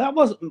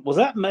was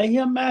that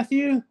Mayhem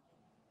Matthew?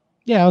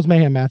 Yeah, it was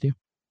Mayhem Matthew.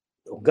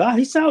 Oh, God,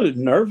 he sounded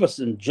nervous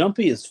and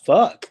jumpy as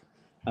fuck.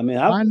 I mean,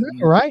 I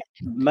know, right?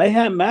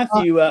 Mayhem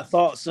Matthew, I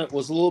thought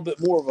was a little bit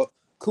more of a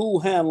cool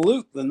hand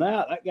Luke than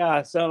that. That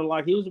guy sounded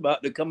like he was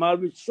about to come out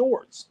of his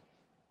shorts.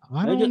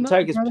 He didn't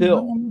take his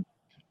pill.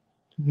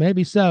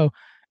 Maybe so.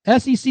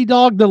 SEC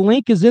Dog, the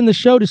link is in the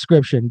show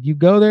description. You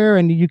go there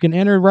and you can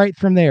enter right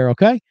from there,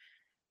 okay?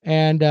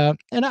 And I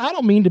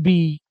don't mean to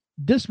be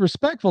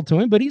disrespectful to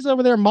him, but he's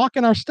over there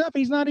mocking our stuff.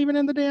 He's not even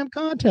in the damn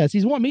contest.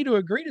 He's wanting me to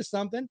agree to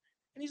something, and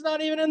he's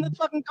not even in the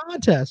fucking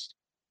contest.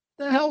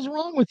 What the hell's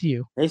wrong with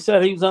you? He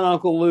said he was on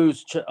Uncle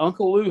Lou's.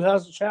 Uncle Lou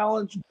has a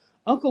challenge.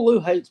 Uncle Lou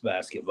hates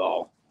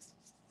basketball.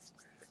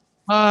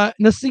 Now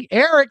see,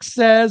 Eric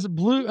says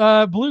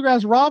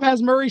Bluegrass Rob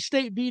has Murray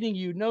State beating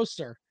you. No,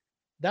 sir.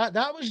 That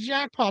was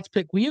Jackpot's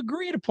pick. We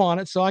agreed upon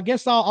it, so I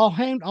guess I'll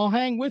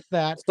hang with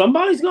that.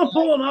 Somebody's gonna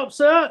pull an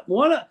upset.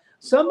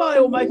 Somebody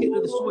will make it to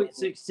the Sweet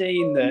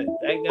 16 that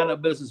ain't got no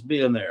business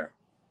being there.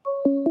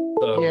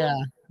 So. Yeah.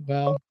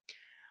 Well,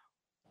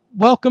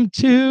 welcome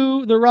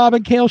to the Rob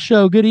and Kale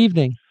Show. Good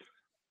evening.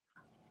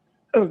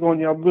 How's it going,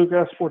 y'all?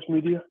 Bluegrass Sports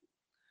Media.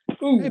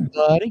 Ooh. Hey,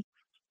 buddy.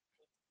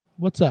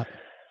 What's up?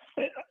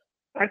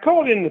 I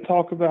called in to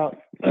talk about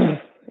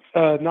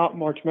not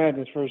March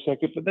Madness for a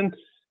second, but then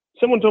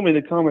someone told me in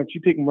the comments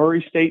you picked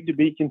Murray State to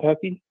beat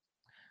Kentucky.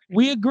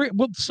 We agree.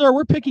 Well, sir,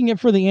 we're picking it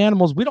for the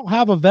animals. We don't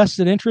have a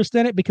vested interest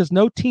in it because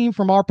no team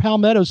from our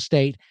Palmetto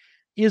State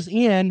is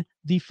in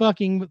the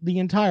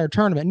entire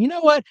tournament. And you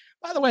know what?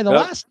 By the way, the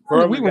last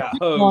time we were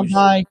picked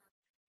on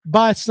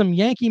by some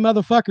Yankee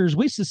motherfuckers,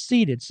 we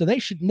seceded. So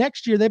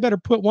next year they better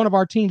put one of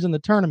our teams in the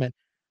tournament,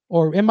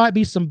 or it might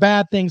be some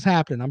bad things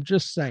happening. I'm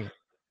just saying.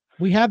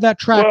 We have that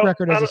track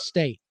record as a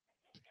state.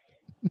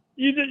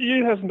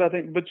 You have some bad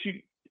things, but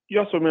you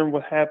also remember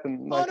what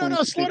happened. No,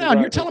 slow down.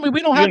 You're telling me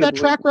we don't have that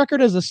track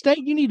record as a state?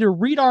 You need to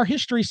read our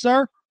history,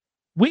 sir.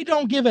 We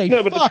don't give a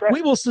fuck.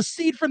 We will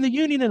secede from the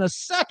Union in a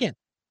second.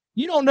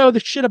 You don't know the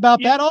shit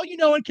about that. All you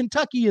know in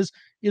Kentucky is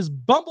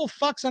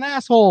bumblefucks and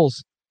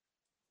assholes.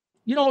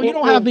 You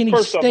don't have any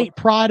state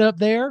pride up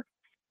there.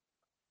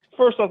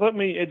 First off, let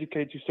me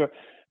educate you, sir.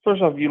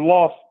 First off, you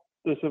lost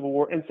the Civil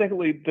War, and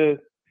secondly, the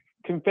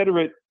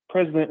Confederate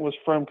president was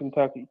from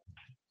Kentucky.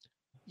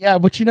 Yeah,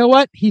 but you know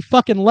what? He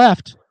fucking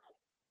left.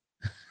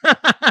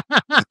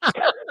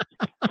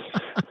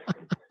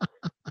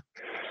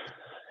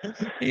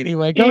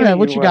 Anyway, go ahead.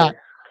 What you got?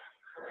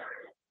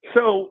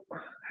 So,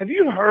 have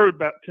you heard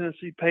about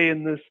Tennessee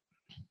paying this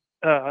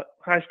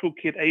high school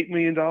kid $8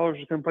 million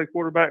to come play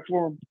quarterback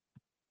for him?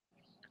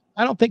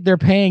 I don't think they're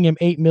paying him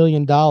 $8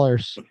 million.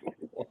 What?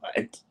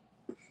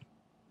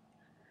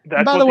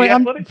 That's by what the way,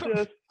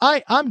 says.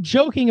 I'm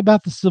joking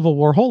about the Civil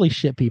War. Holy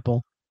shit,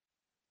 people.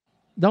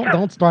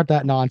 Don't start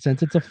that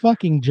nonsense. It's a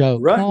fucking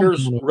joke.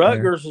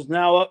 Rutgers is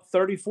now up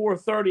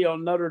 34-30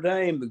 on Notre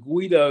Dame. The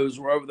Guidos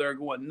were over there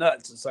going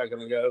nuts a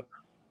second ago.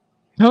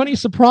 Tony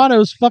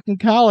Soprano's fucking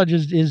college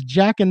is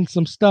jacking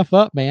some stuff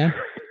up, man.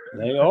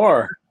 They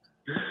are.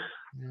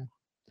 Yeah.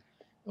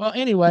 Well,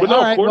 anyway,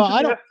 all right.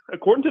 Well,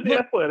 according to the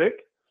Athletic,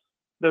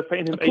 they're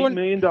paying him $8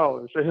 million.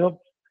 So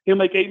he'll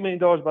make $8 million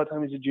by the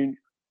time he's a junior.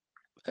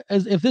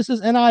 If this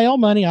is NIL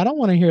money, I don't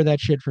want to hear that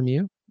shit from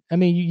you. I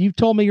mean, you've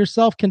told me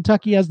yourself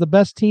Kentucky has the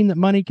best team that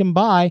money can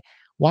buy.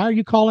 Why are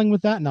you calling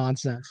with that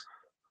nonsense?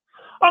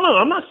 Oh, no,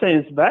 I'm not saying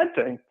it's a bad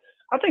thing.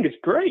 I think it's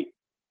great.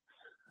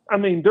 I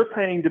mean, they're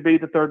paying to be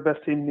the third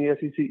best team in the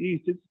SEC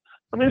East.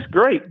 It's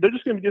great. They're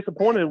just going to be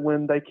disappointed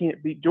when they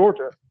can't beat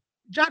Georgia.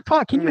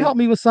 Jackpot, can you help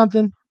me with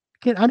something?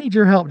 I need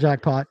your help,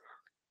 Jackpot.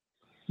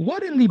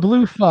 What in the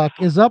blue fuck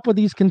is up with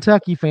these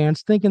Kentucky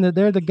fans thinking that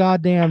they're the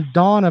goddamn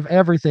dawn of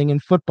everything in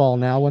football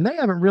now when they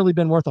haven't really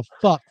been worth a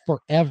fuck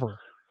forever?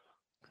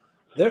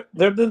 They've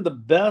been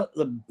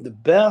the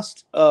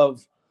best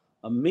of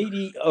a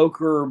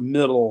mediocre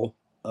middle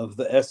of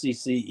the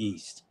SEC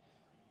East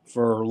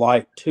for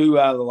like 2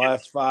 out of the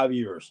last 5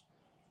 years.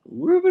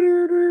 Let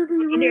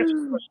me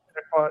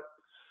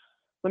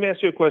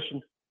ask you a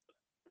question.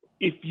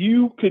 If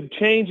you could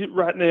change it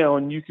right now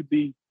and you could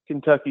be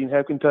Kentucky and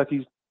have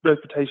Kentucky's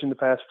reputation the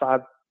past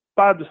five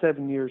to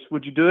 7 years,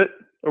 would you do it,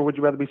 or would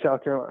you rather be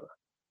South Carolina?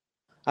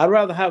 I'd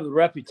rather have the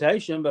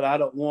reputation, but I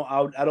don't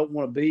want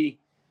to be.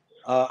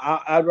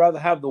 I'd rather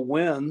have the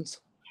wins.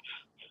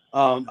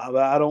 But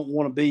I don't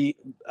want to be.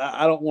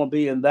 I don't want to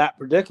be in that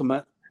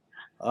predicament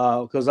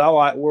because I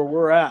like where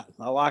we're at.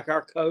 I like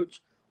our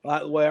coach. I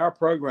like the way our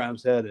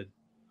program's headed.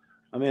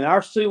 I mean,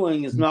 our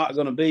ceiling is not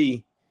going to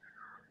be,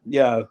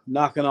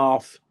 knocking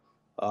off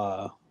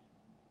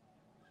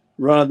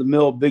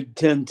run-of-the-mill Big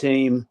Ten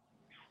team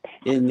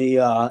in the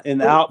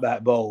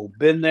Outback Bowl.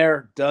 Been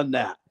there, done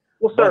that.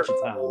 Well,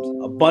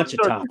 a bunch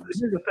of times.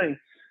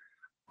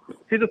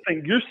 Here's the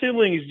thing. Your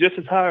ceiling is just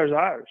as high as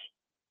ours.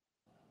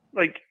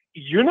 Like,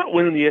 you're not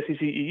winning the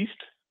SEC East.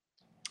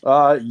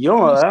 You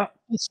know that.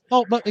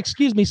 Oh, but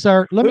excuse me,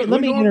 sir. Let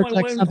me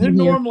interject something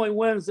Who here. normally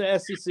wins the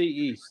SEC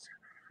East?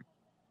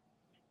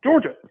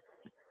 Georgia.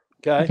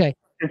 Okay.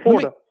 In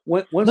Florida.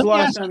 When's the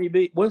last time you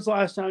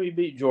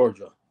beat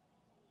Georgia?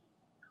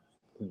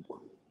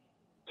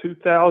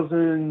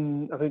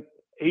 2000, I think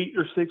 8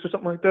 or 6 or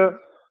something like that.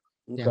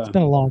 Yeah, it's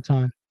been a long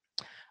time.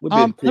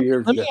 Let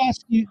me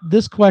ask you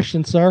this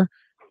question, sir.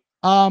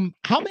 How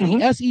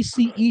many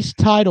SEC East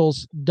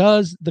titles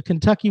does the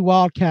Kentucky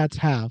Wildcats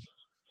have?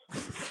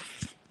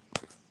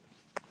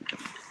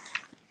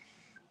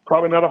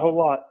 Probably not a whole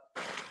lot.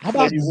 How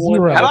about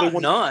zero? How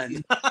about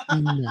none?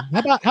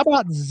 How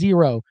about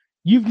zero?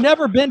 You've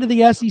never been to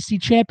the SEC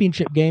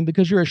championship game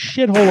because you're a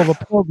shithole of a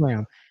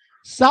program.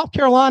 South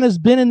Carolina's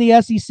been in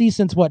the SEC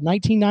since what,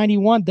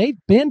 1991? They've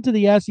been to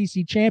the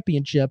SEC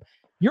championship.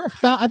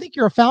 I think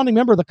you're a founding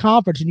member of the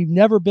conference, and you've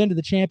never been to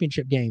the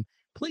championship game.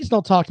 Please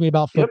don't talk to me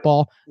about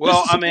football.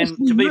 Well, I mean,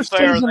 to be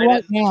fair,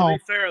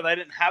 they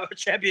didn't have a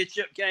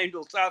championship game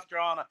till South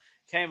Carolina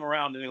came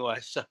around anyway.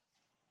 So,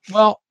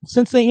 well,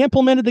 since they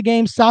implemented the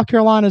game, South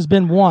Carolina's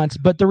been once.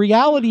 But the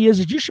reality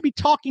is you should be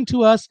talking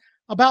to us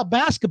about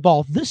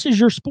basketball. This is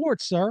your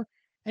sport, sir.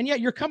 And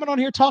yet you're coming on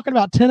here talking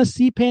about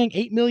Tennessee paying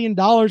 $8 million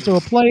to a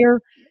player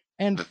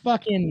and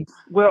fucking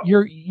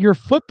your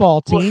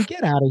football team.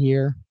 Get out of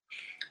here.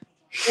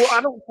 Well, I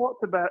don't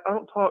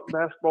talk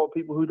basketball to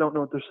people who don't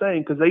know what they're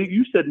saying because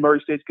you said Murray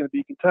State's going to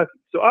be Kentucky.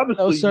 So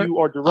obviously you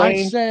are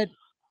deranged. I said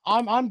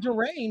I'm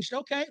deranged.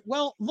 Okay.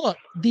 Well, look,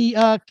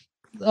 the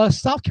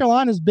South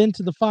Carolina's been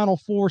to the Final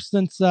Four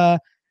since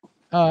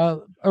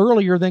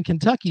earlier than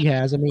Kentucky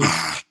has. I mean,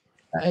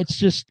 it's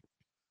just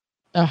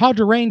how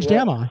deranged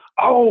am I?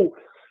 Oh,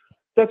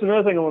 that's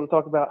another thing I want to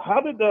talk about. How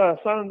did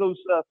signing those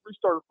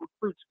 3-star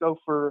recruits go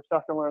for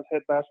South Carolina's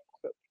head basketball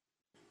coach?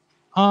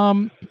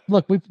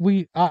 Look,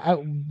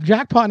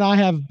 Jackpot and I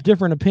have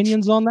different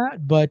opinions on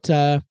that, but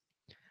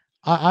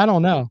I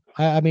don't know.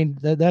 I mean,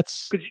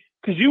 that's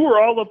because you were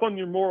all up on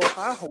your moral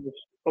high horse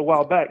a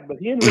while back, but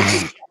he ended up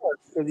getting fired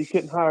because he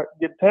couldn't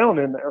get talent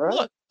in there, right?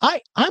 Look,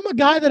 I'm a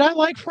guy that I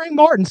like Frank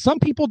Martin. Some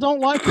people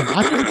don't like him.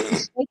 I think it's a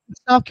mistake that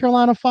South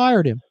Carolina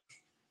fired him.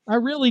 I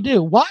really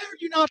do. Why are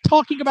you not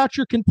talking about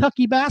your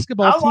Kentucky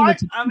basketball team?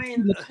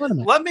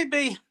 Let me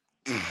be.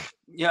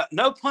 Yeah,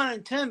 no pun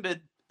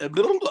intended.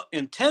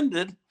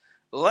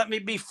 Let me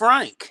be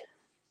frank.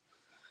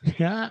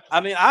 Yeah.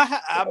 I mean, I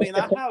have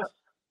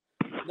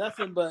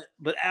nothing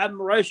but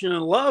admiration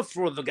and love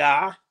for the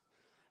guy,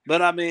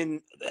 but I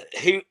mean,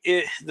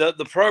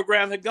 the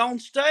program had gone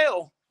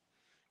stale.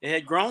 It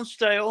had grown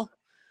stale.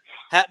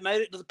 Hadn't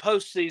made it to the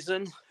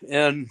postseason,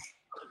 and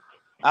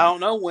I don't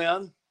know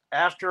when.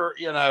 After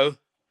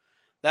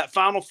that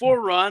Final Four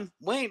run,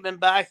 we ain't been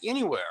back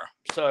anywhere.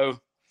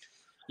 So,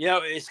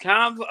 it's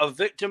kind of a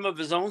victim of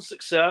his own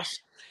success.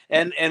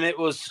 And it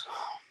was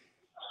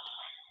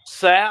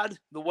sad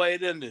the way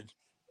it ended.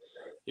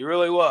 It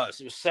really was.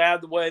 It was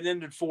sad the way it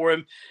ended for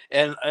him.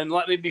 And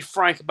let me be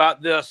frank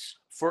about this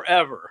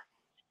forever.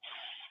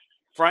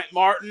 Frank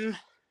Martin,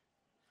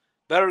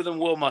 better than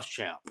Will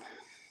Muschamp.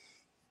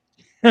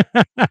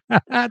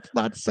 That's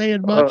not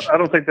saying much. I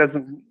don't think that.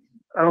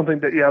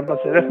 Yeah, I was about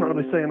to say that's not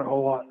really saying a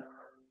whole lot.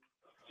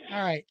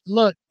 All right,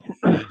 look.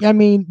 I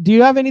mean, do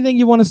you have anything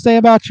you want to say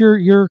about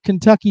your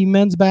Kentucky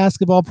men's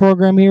basketball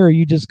program here, or are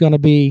you just going to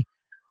be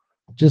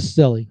just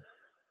silly?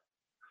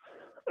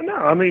 No,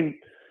 I mean,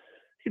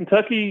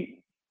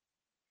 Kentucky,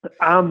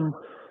 I'm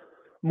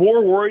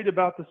more worried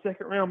about the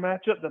second round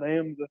matchup than I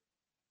am the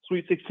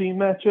Sweet 16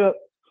 matchup.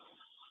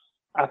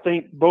 I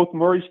think both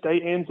Murray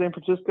State and San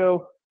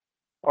Francisco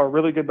are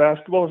really good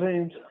basketball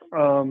teams.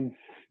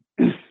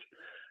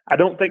 I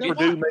don't think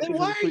Purdue makes it to the Sweet 16.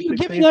 Why are you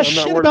giving us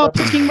shit about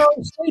picking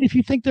Murray State if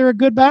you think they're a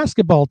good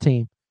basketball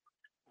team?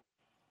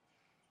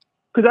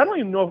 Because I don't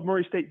even know if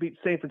Murray State beats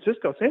San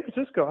Francisco. San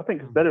Francisco, I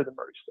think, is better than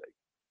Murray State.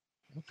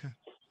 Okay.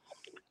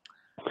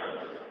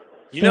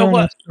 You know Fair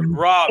what, enough.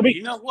 Rob? I mean-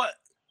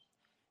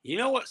 You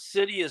know what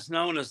city is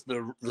known as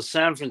the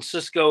San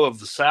Francisco of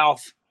the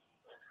South?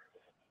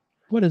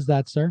 What is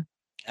that, sir?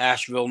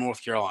 Asheville,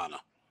 North Carolina.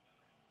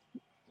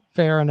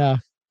 Fair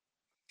enough.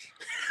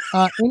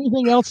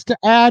 Anything else to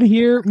add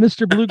here,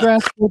 Mr.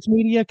 Bluegrass Sports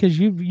Media? Because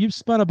you've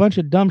spun a bunch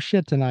of dumb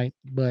shit tonight,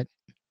 but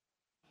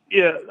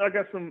Yeah, I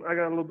got a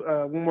little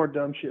one more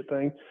dumb shit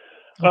thing.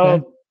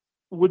 okay.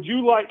 Would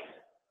you like?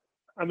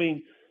 I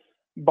mean,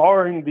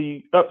 barring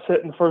the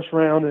upset in the first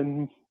round,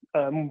 and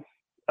barring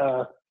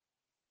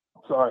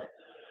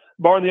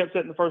the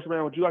upset in the first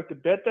round, would you like to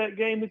bet that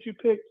game that you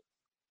picked?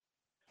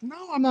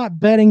 No, I'm not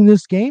betting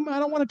this game. I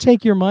don't want to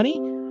take your money.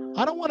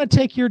 I don't want to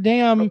take your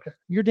damn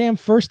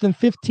first and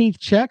 15th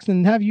checks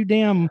and have you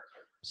damn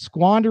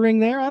squandering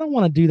there. I don't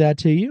want to do that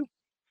to you.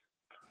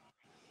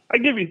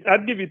 I'd give you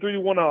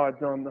 3-1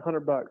 odds on the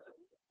 $100.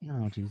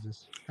 Oh,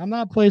 Jesus. I'm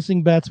not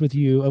placing bets with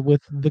you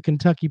with the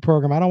Kentucky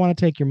program. I don't want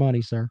to take your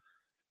money, sir.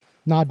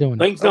 Not doing it.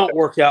 Things don't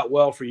work out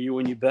well for you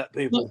when you bet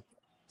people.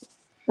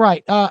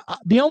 Right.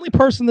 The only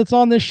person that's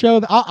on this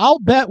show that I'll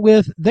bet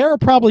with, there are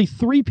probably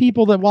 3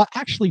 people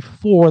actually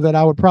 4 that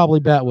I would probably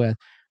bet with.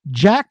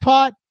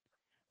 Jackpot,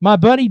 my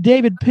buddy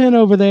David Penn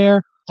over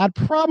there. I'd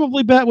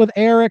probably bet with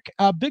Eric.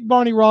 Big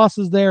Barney Ross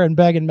is there, and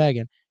Beg and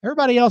Megan.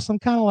 Everybody else, I'm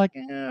kind of like,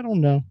 I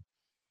don't know.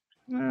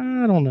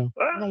 I don't know.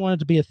 I don't want it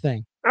to be a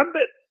thing.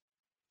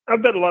 I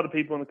bet a lot of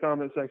people in the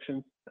comment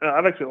section.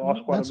 I've actually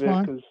lost quite That's a bit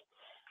fine. because.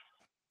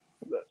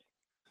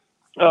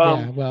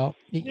 Yeah, well,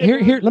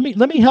 here. Let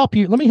me help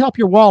you. Let me help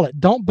your wallet.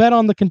 Don't bet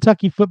on the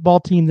Kentucky football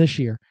team this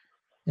year.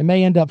 It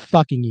may end up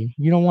fucking you.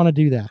 You don't want to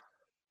do that.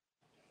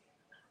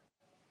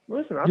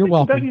 Listen, I You're think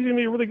welcome. Kentucky's going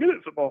to be really good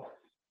at football.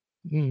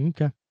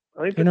 Okay.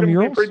 I think they're going to be a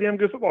Intramurals? pretty damn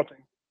good football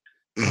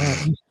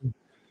team.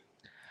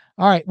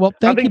 All right. Well,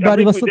 thank you, I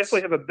buddy. think we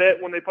definitely have a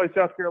bet when they play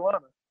South Carolina.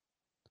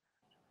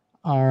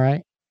 All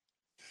right.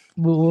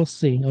 We'll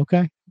see.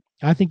 Okay.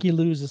 I think you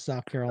lose to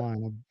South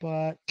Carolina,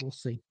 but we'll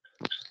see.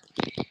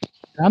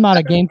 I'm not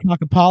a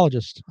Gamecock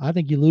apologist. I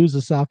think you lose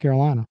to South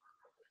Carolina.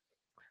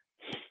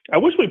 I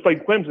wish we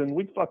played Clemson.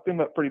 We fucked them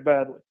up pretty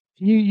badly.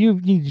 You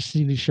just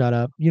need to shut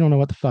up. You don't know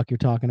what the fuck you're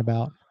talking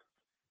about.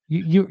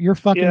 Your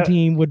fucking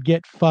team would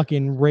get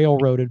fucking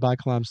railroaded by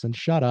Clemson.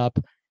 Shut up.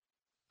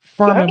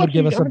 Furman would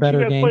give us a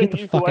better game. Get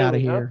the fuck out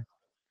of here.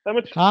 How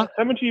much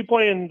are you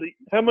playing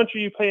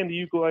the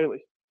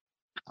ukulele?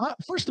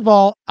 First of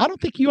all, I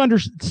don't think you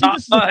understand. See,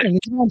 this is the thing.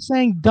 It's why I'm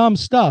saying dumb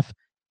stuff.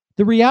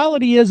 The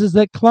reality is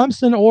that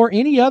Clemson or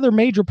any other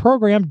major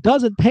program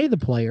doesn't pay the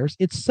players.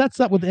 It sets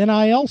up with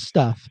NIL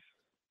stuff.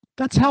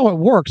 That's how it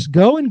works.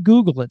 Go and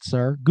Google it,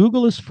 sir.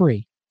 Google is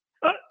free.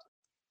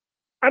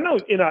 I know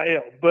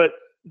NIL, but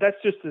that's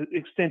just an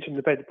extension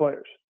to pay the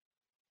players.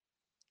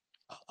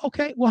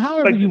 Okay, well,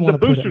 however you want to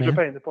put it, the boosters are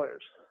paying the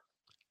players.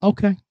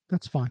 Okay,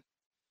 that's fine.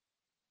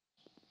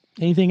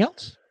 Anything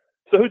else?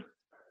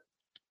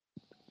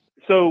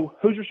 So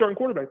who's your starting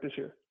quarterback this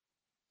year?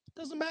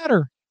 Doesn't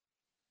matter.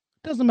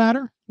 Doesn't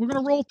matter. We're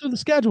going to roll through the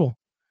schedule.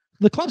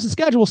 The Clemson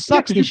schedule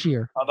sucks this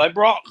year. They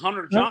brought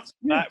Hunter Johnson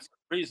back for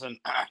a reason.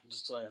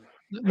 Just saying.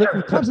 The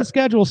Clemson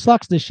schedule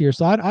sucks this year,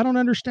 so I don't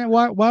understand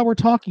why we're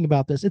talking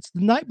about this. It's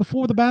the night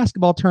before the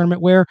basketball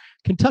tournament where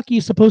Kentucky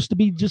is supposed to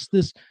be just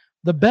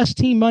the best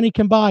team money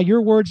can buy.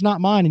 Your words,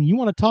 not mine. And you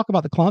want to talk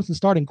about the Clemson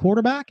starting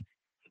quarterback?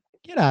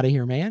 Get out of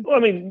here, man. Well, I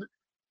mean,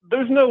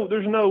 there's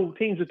no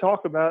teams to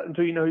talk about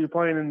until you know who you're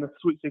playing in the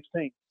Sweet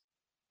 16.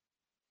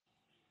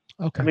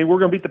 Okay. I mean, we're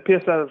going to beat the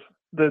piss out of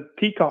the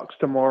Peacocks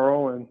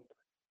tomorrow, and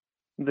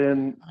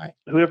then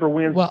whoever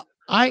wins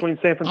between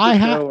San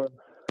Francisco.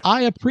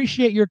 I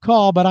appreciate your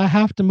call, but I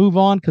have to move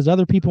on because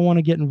other people want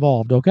to get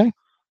involved. Okay.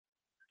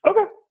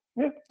 Okay.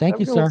 Yeah. Thank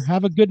you, sir.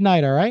 Have a good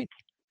night. All right.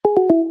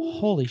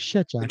 Holy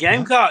shit, Jack.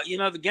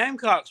 The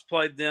Gamecocks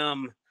played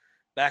them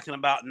back in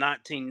about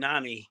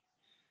 1990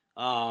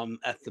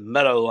 at the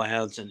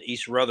Meadowlands in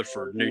East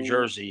Rutherford, New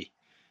Jersey,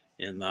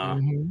 in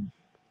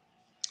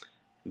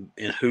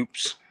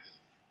hoops.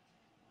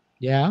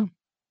 Yeah.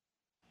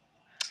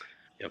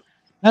 Yep.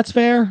 That's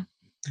fair.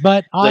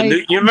 But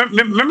you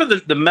remember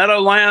the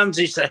Meadowlands?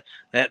 He said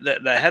that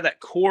had that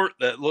court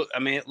that looked. I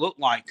mean, it looked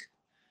like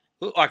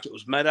it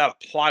was made out of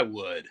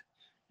plywood.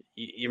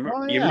 You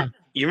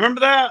remember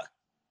that?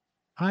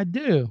 I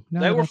do.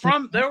 They're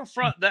from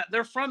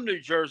New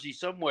Jersey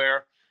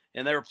somewhere,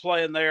 and they were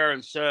playing there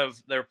instead of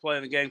they were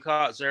playing the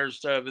Gamecocks there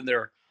instead of in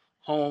their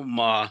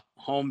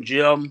home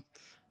gym.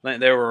 I think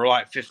they were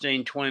like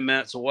 15, 20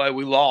 minutes away.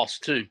 We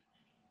lost too.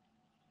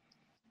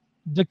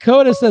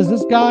 Dakota says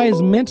this guy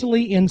is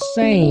mentally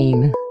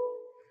insane.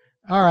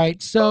 All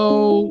right,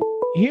 so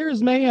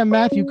here's Mayhem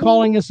Matthew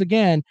calling us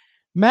again.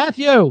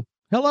 Matthew,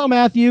 hello,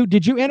 Matthew.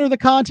 Did you enter the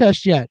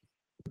contest yet?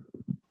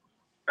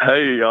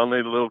 Hey, y'all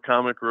need a little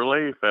comic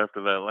relief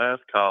after that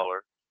last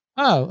caller.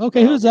 Oh,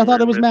 okay. Who's? I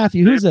thought it was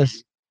Matthew. Who's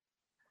this?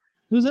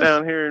 Who's this?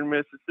 Down here in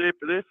Mississippi,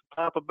 this is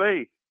Papa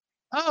B.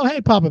 Oh, hey,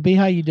 Papa B.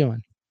 How you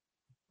doing?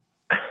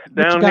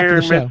 Down here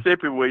in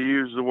Mississippi, we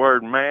use the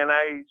word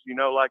mayonnaise. You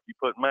know, like you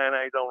put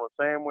mayonnaise on a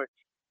sandwich.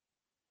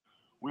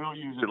 we'll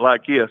use it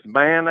like this.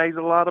 Man, there's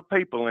a lot of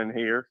people in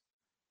here.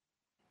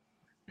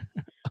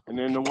 And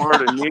then the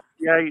word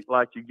initiate,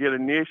 like you get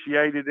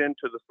initiated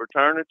into the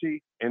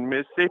fraternity. In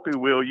Mississippi,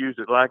 we'll use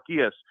it like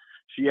this.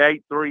 She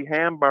ate 3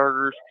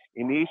 hamburgers,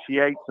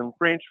 initiate some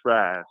French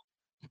fries.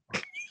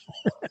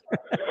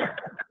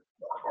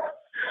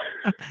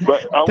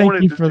 But I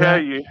wanted to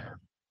tell you,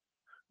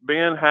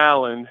 Ben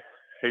Howland,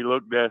 he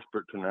looked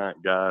desperate tonight,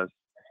 guys.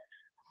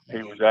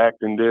 He was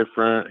acting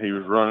different. He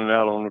was running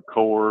out on the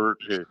court.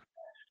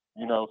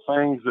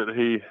 Things that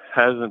he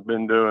hasn't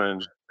been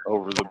doing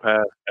over the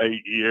past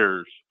 8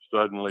 years.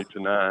 Suddenly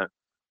tonight,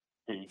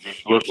 he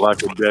just looked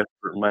like a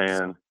desperate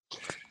man,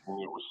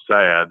 and it was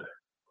sad.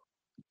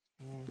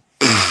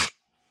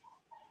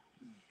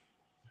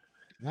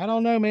 I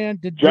don't know, man.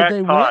 Did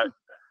they win?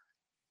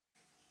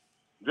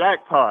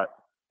 Jackpot.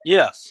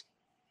 Yes.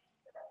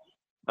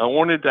 I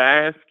wanted to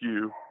ask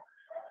you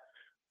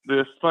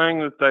this thing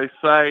that they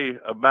say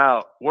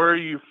about where are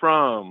you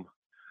from?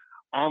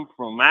 I'm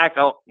from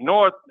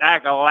North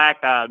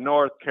Appalachia,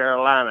 North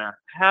Carolina.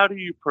 How do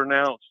you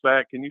pronounce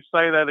that? Can you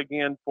say that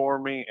again for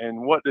me?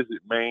 And what does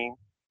it mean?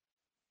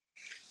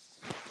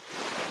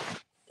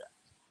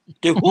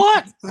 Do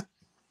what?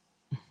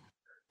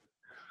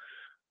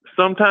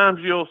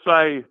 Sometimes you'll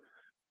say,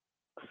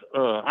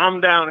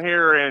 I'm down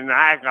here in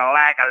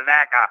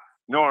Appalachia,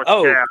 North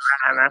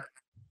Carolina.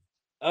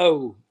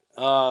 The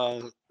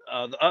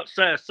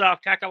upside of South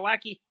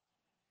Kakalaki?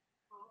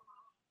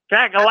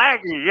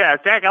 Kakalaki, yeah,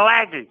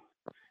 Kakalaki.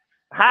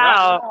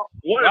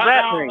 What does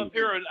that mean?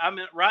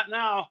 Right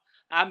now,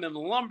 I'm in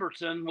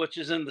Lumberton, which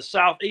is in the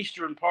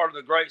southeastern part of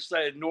the great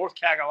state of North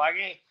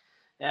Kakalaki.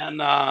 And,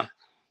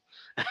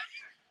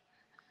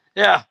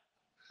 yeah,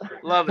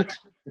 love it.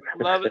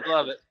 Love it,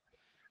 love it.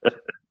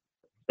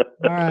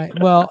 All right.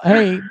 Well,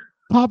 hey,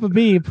 Papa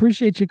B,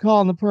 appreciate you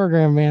calling the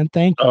program, man.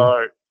 Thank you. All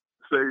right.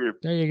 See you.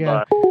 There you go.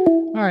 Bye.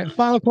 All right.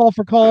 Final call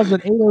for calls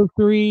at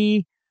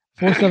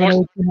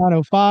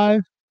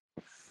 803-470-2905.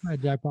 All right,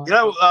 Jackpot.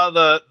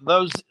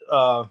 Those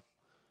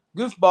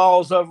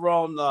goofballs over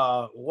on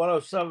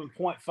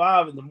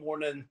 107.5 in the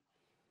morning, I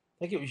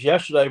think it was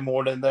yesterday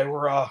morning, they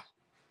were,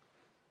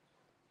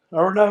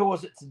 or no,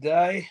 was it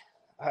today?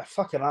 I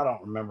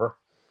don't remember.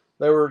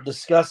 They were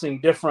discussing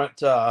different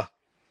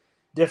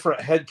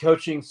head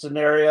coaching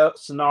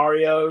scenarios.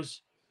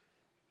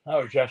 That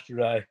was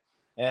yesterday.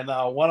 And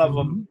one of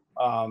them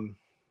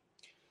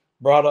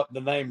brought up the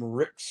name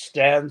Rick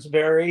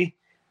Stansbury,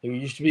 who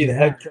used to be the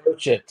head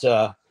coach at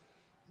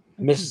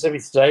Mississippi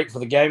State for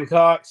the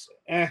Gamecocks.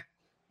 I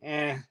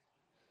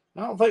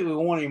don't think we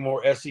want any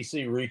more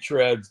SEC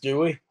retreads, do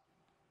we?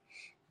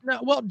 No,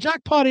 well,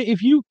 Jackpot,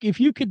 if you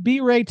could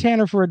be Ray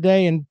Tanner for a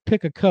day and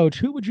pick a coach,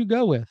 who would you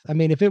go with? I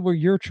mean, if it were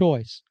your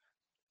choice.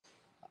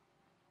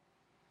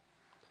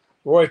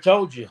 Roy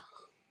told you.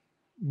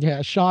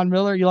 Yeah, Sean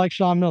Miller. You like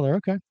Sean Miller?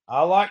 Okay.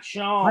 I like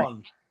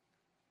Sean.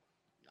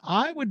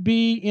 I would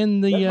be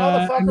in the.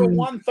 That motherfucker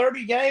won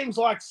 30 games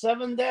like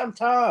 7 damn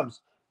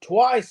times,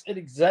 twice at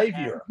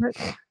Xavier.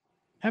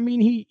 I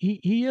mean,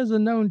 he is a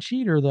known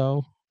cheater,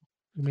 though.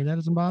 I mean, that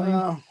doesn't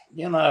bother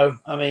you.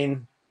 I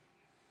mean,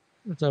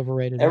 it's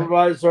overrated.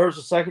 Everybody deserves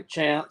a second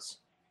chance.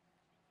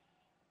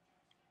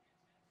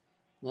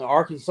 Now,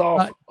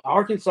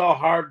 Arkansas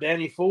hired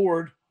Danny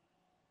Ford.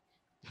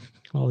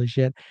 Holy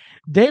shit.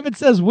 David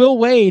says Will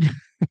Wade.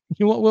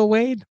 You want Will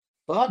Wade?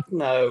 Fuck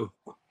no.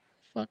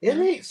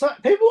 Isn't he?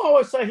 People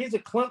always say he's a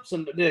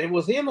Clemson.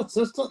 Was he an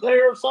assistant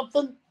there or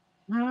something?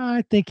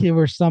 I think there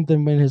was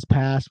something in his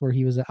past where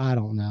he was. I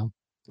don't know.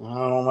 I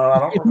don't know. I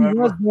don't remember. He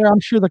was there,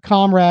 I'm sure the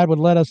comrade would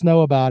let us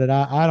know about it.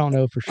 I don't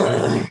know for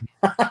sure.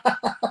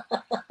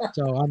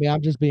 So, I mean,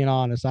 I'm just being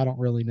honest. I don't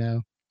really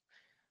know.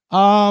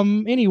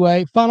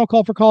 Anyway, final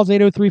call for calls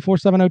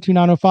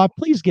 803-470-2905.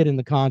 Please get in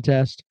the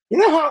contest. You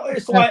know how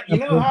it's like,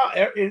 how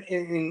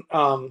in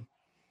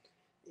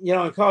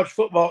college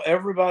football,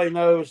 everybody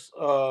knows,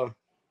 who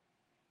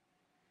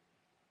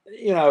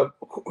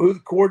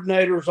the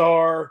coordinators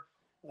are.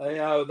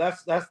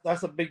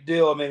 That's a big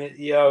deal. I mean,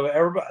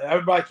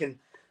 everybody can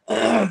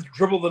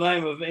dribble the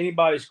name of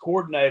anybody's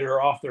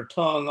coordinator off their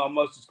tongue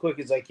almost as quick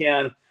as they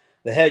can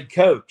the head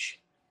coach.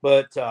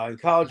 But in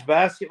college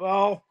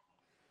basketball,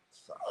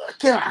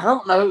 I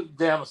don't know who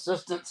damn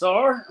assistants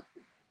are.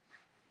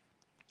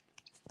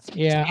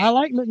 Yeah, I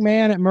like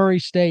McMahon at Murray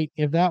State.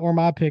 If that were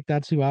my pick,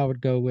 that's who I would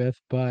go with.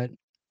 But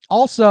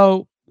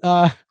also,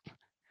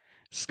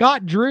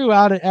 Scott Drew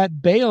out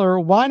at Baylor,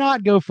 why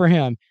not go for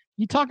him?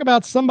 You talk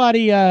about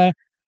somebody that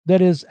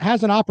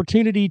has an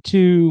opportunity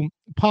to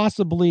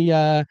possibly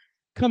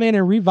come in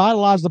and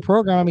revitalize the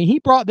program. I mean, he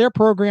brought their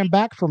program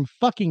back from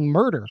fucking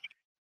murder.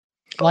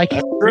 Like,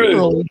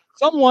 literally,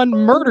 someone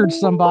murdered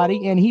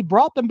somebody, and he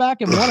brought them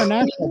back and won a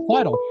national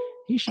title.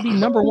 He should be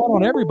number one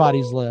on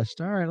everybody's list.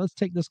 All right, let's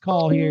take this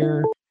call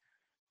here.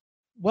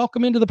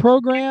 Welcome into the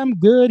program.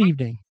 Good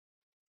evening.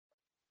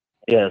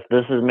 Yes,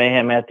 this is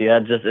Mayhem Matthew. I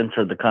just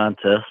entered the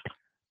contest.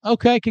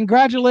 Okay,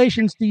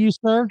 congratulations to you,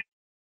 sir.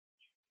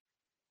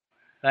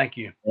 Thank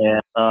you.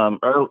 And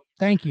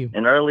thank you.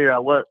 And earlier, I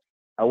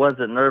I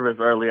wasn't nervous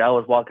earlier. I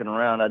was walking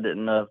around. I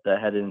didn't know if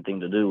that had anything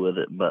to do with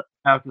it, but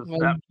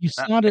Well, you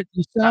sounded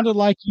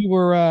like you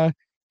were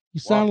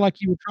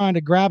trying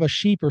to grab a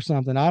sheep or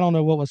something. I don't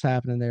know what was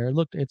happening there.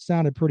 It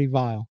sounded pretty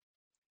vile.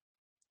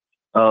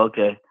 oh,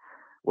 okay.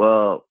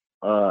 Well,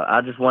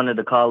 I just wanted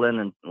to call in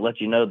and let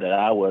you know that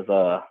I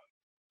was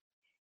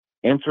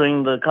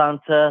entering the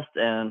contest,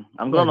 and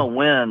I'm gonna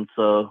win.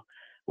 So,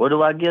 what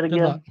do I get Good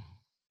again?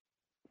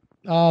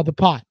 luck. The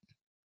pot.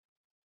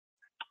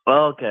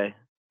 Oh, okay.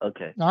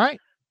 Okay. All right.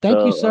 Thank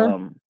you,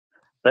 sir.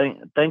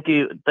 Thank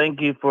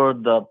you for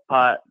the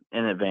pot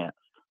in advance.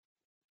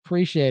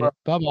 Appreciate it.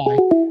 Bye-bye.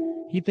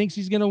 He thinks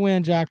he's gonna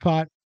win,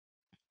 Jackpot.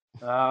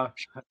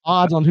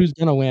 Odds on who's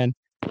gonna win.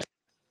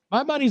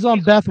 My money's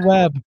on Beth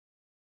Webb.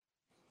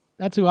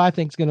 That's who I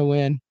think's gonna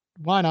win.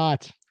 Why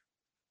not?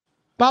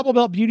 Bible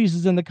Belt Beauties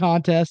is in the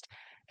contest.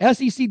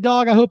 SEC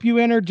Dog, I hope you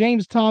enter.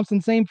 James Thompson,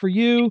 same for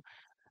you.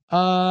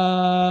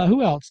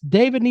 Who else?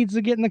 David needs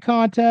to get in the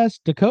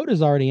contest.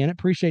 Dakota's already in it.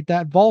 Appreciate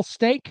that. Vol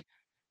Steak,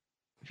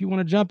 if you want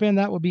to jump in,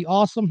 that would be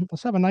awesome.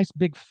 Let's have a nice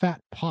big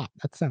fat pot.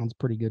 That sounds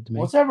pretty good to me.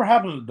 What's ever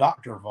happened to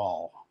Dr.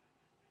 Vol?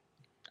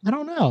 I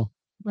don't know.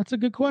 That's a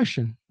good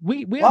question.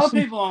 We A lot of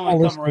people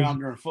only come around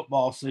during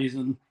football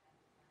season.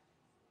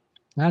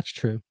 That's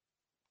true.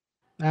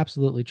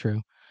 Absolutely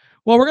true.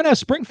 Well, we're going to have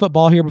spring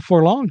football here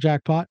before long,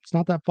 Jackpot. It's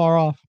not that far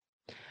off.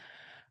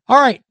 All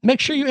right. Make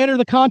sure you enter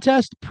the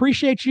contest.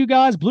 Appreciate you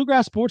guys.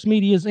 Bluegrass Sports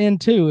Media is in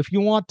too. If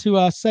you want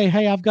to say,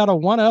 hey, I've got a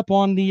one-up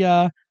on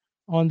the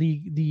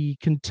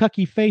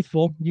Kentucky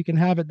faithful, you can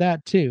have it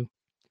that too.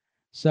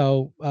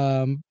 So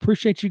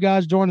appreciate you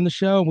guys joining the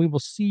show, and we will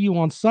see you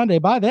on Sunday.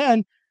 By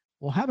then,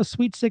 we'll have a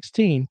Sweet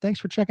 16. Thanks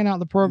for checking out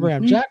the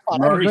program.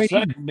 Jackpot, have a great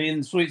evening. Be in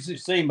the Sweet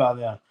 16 by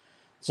then.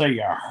 See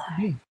ya.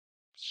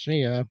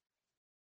 See ya.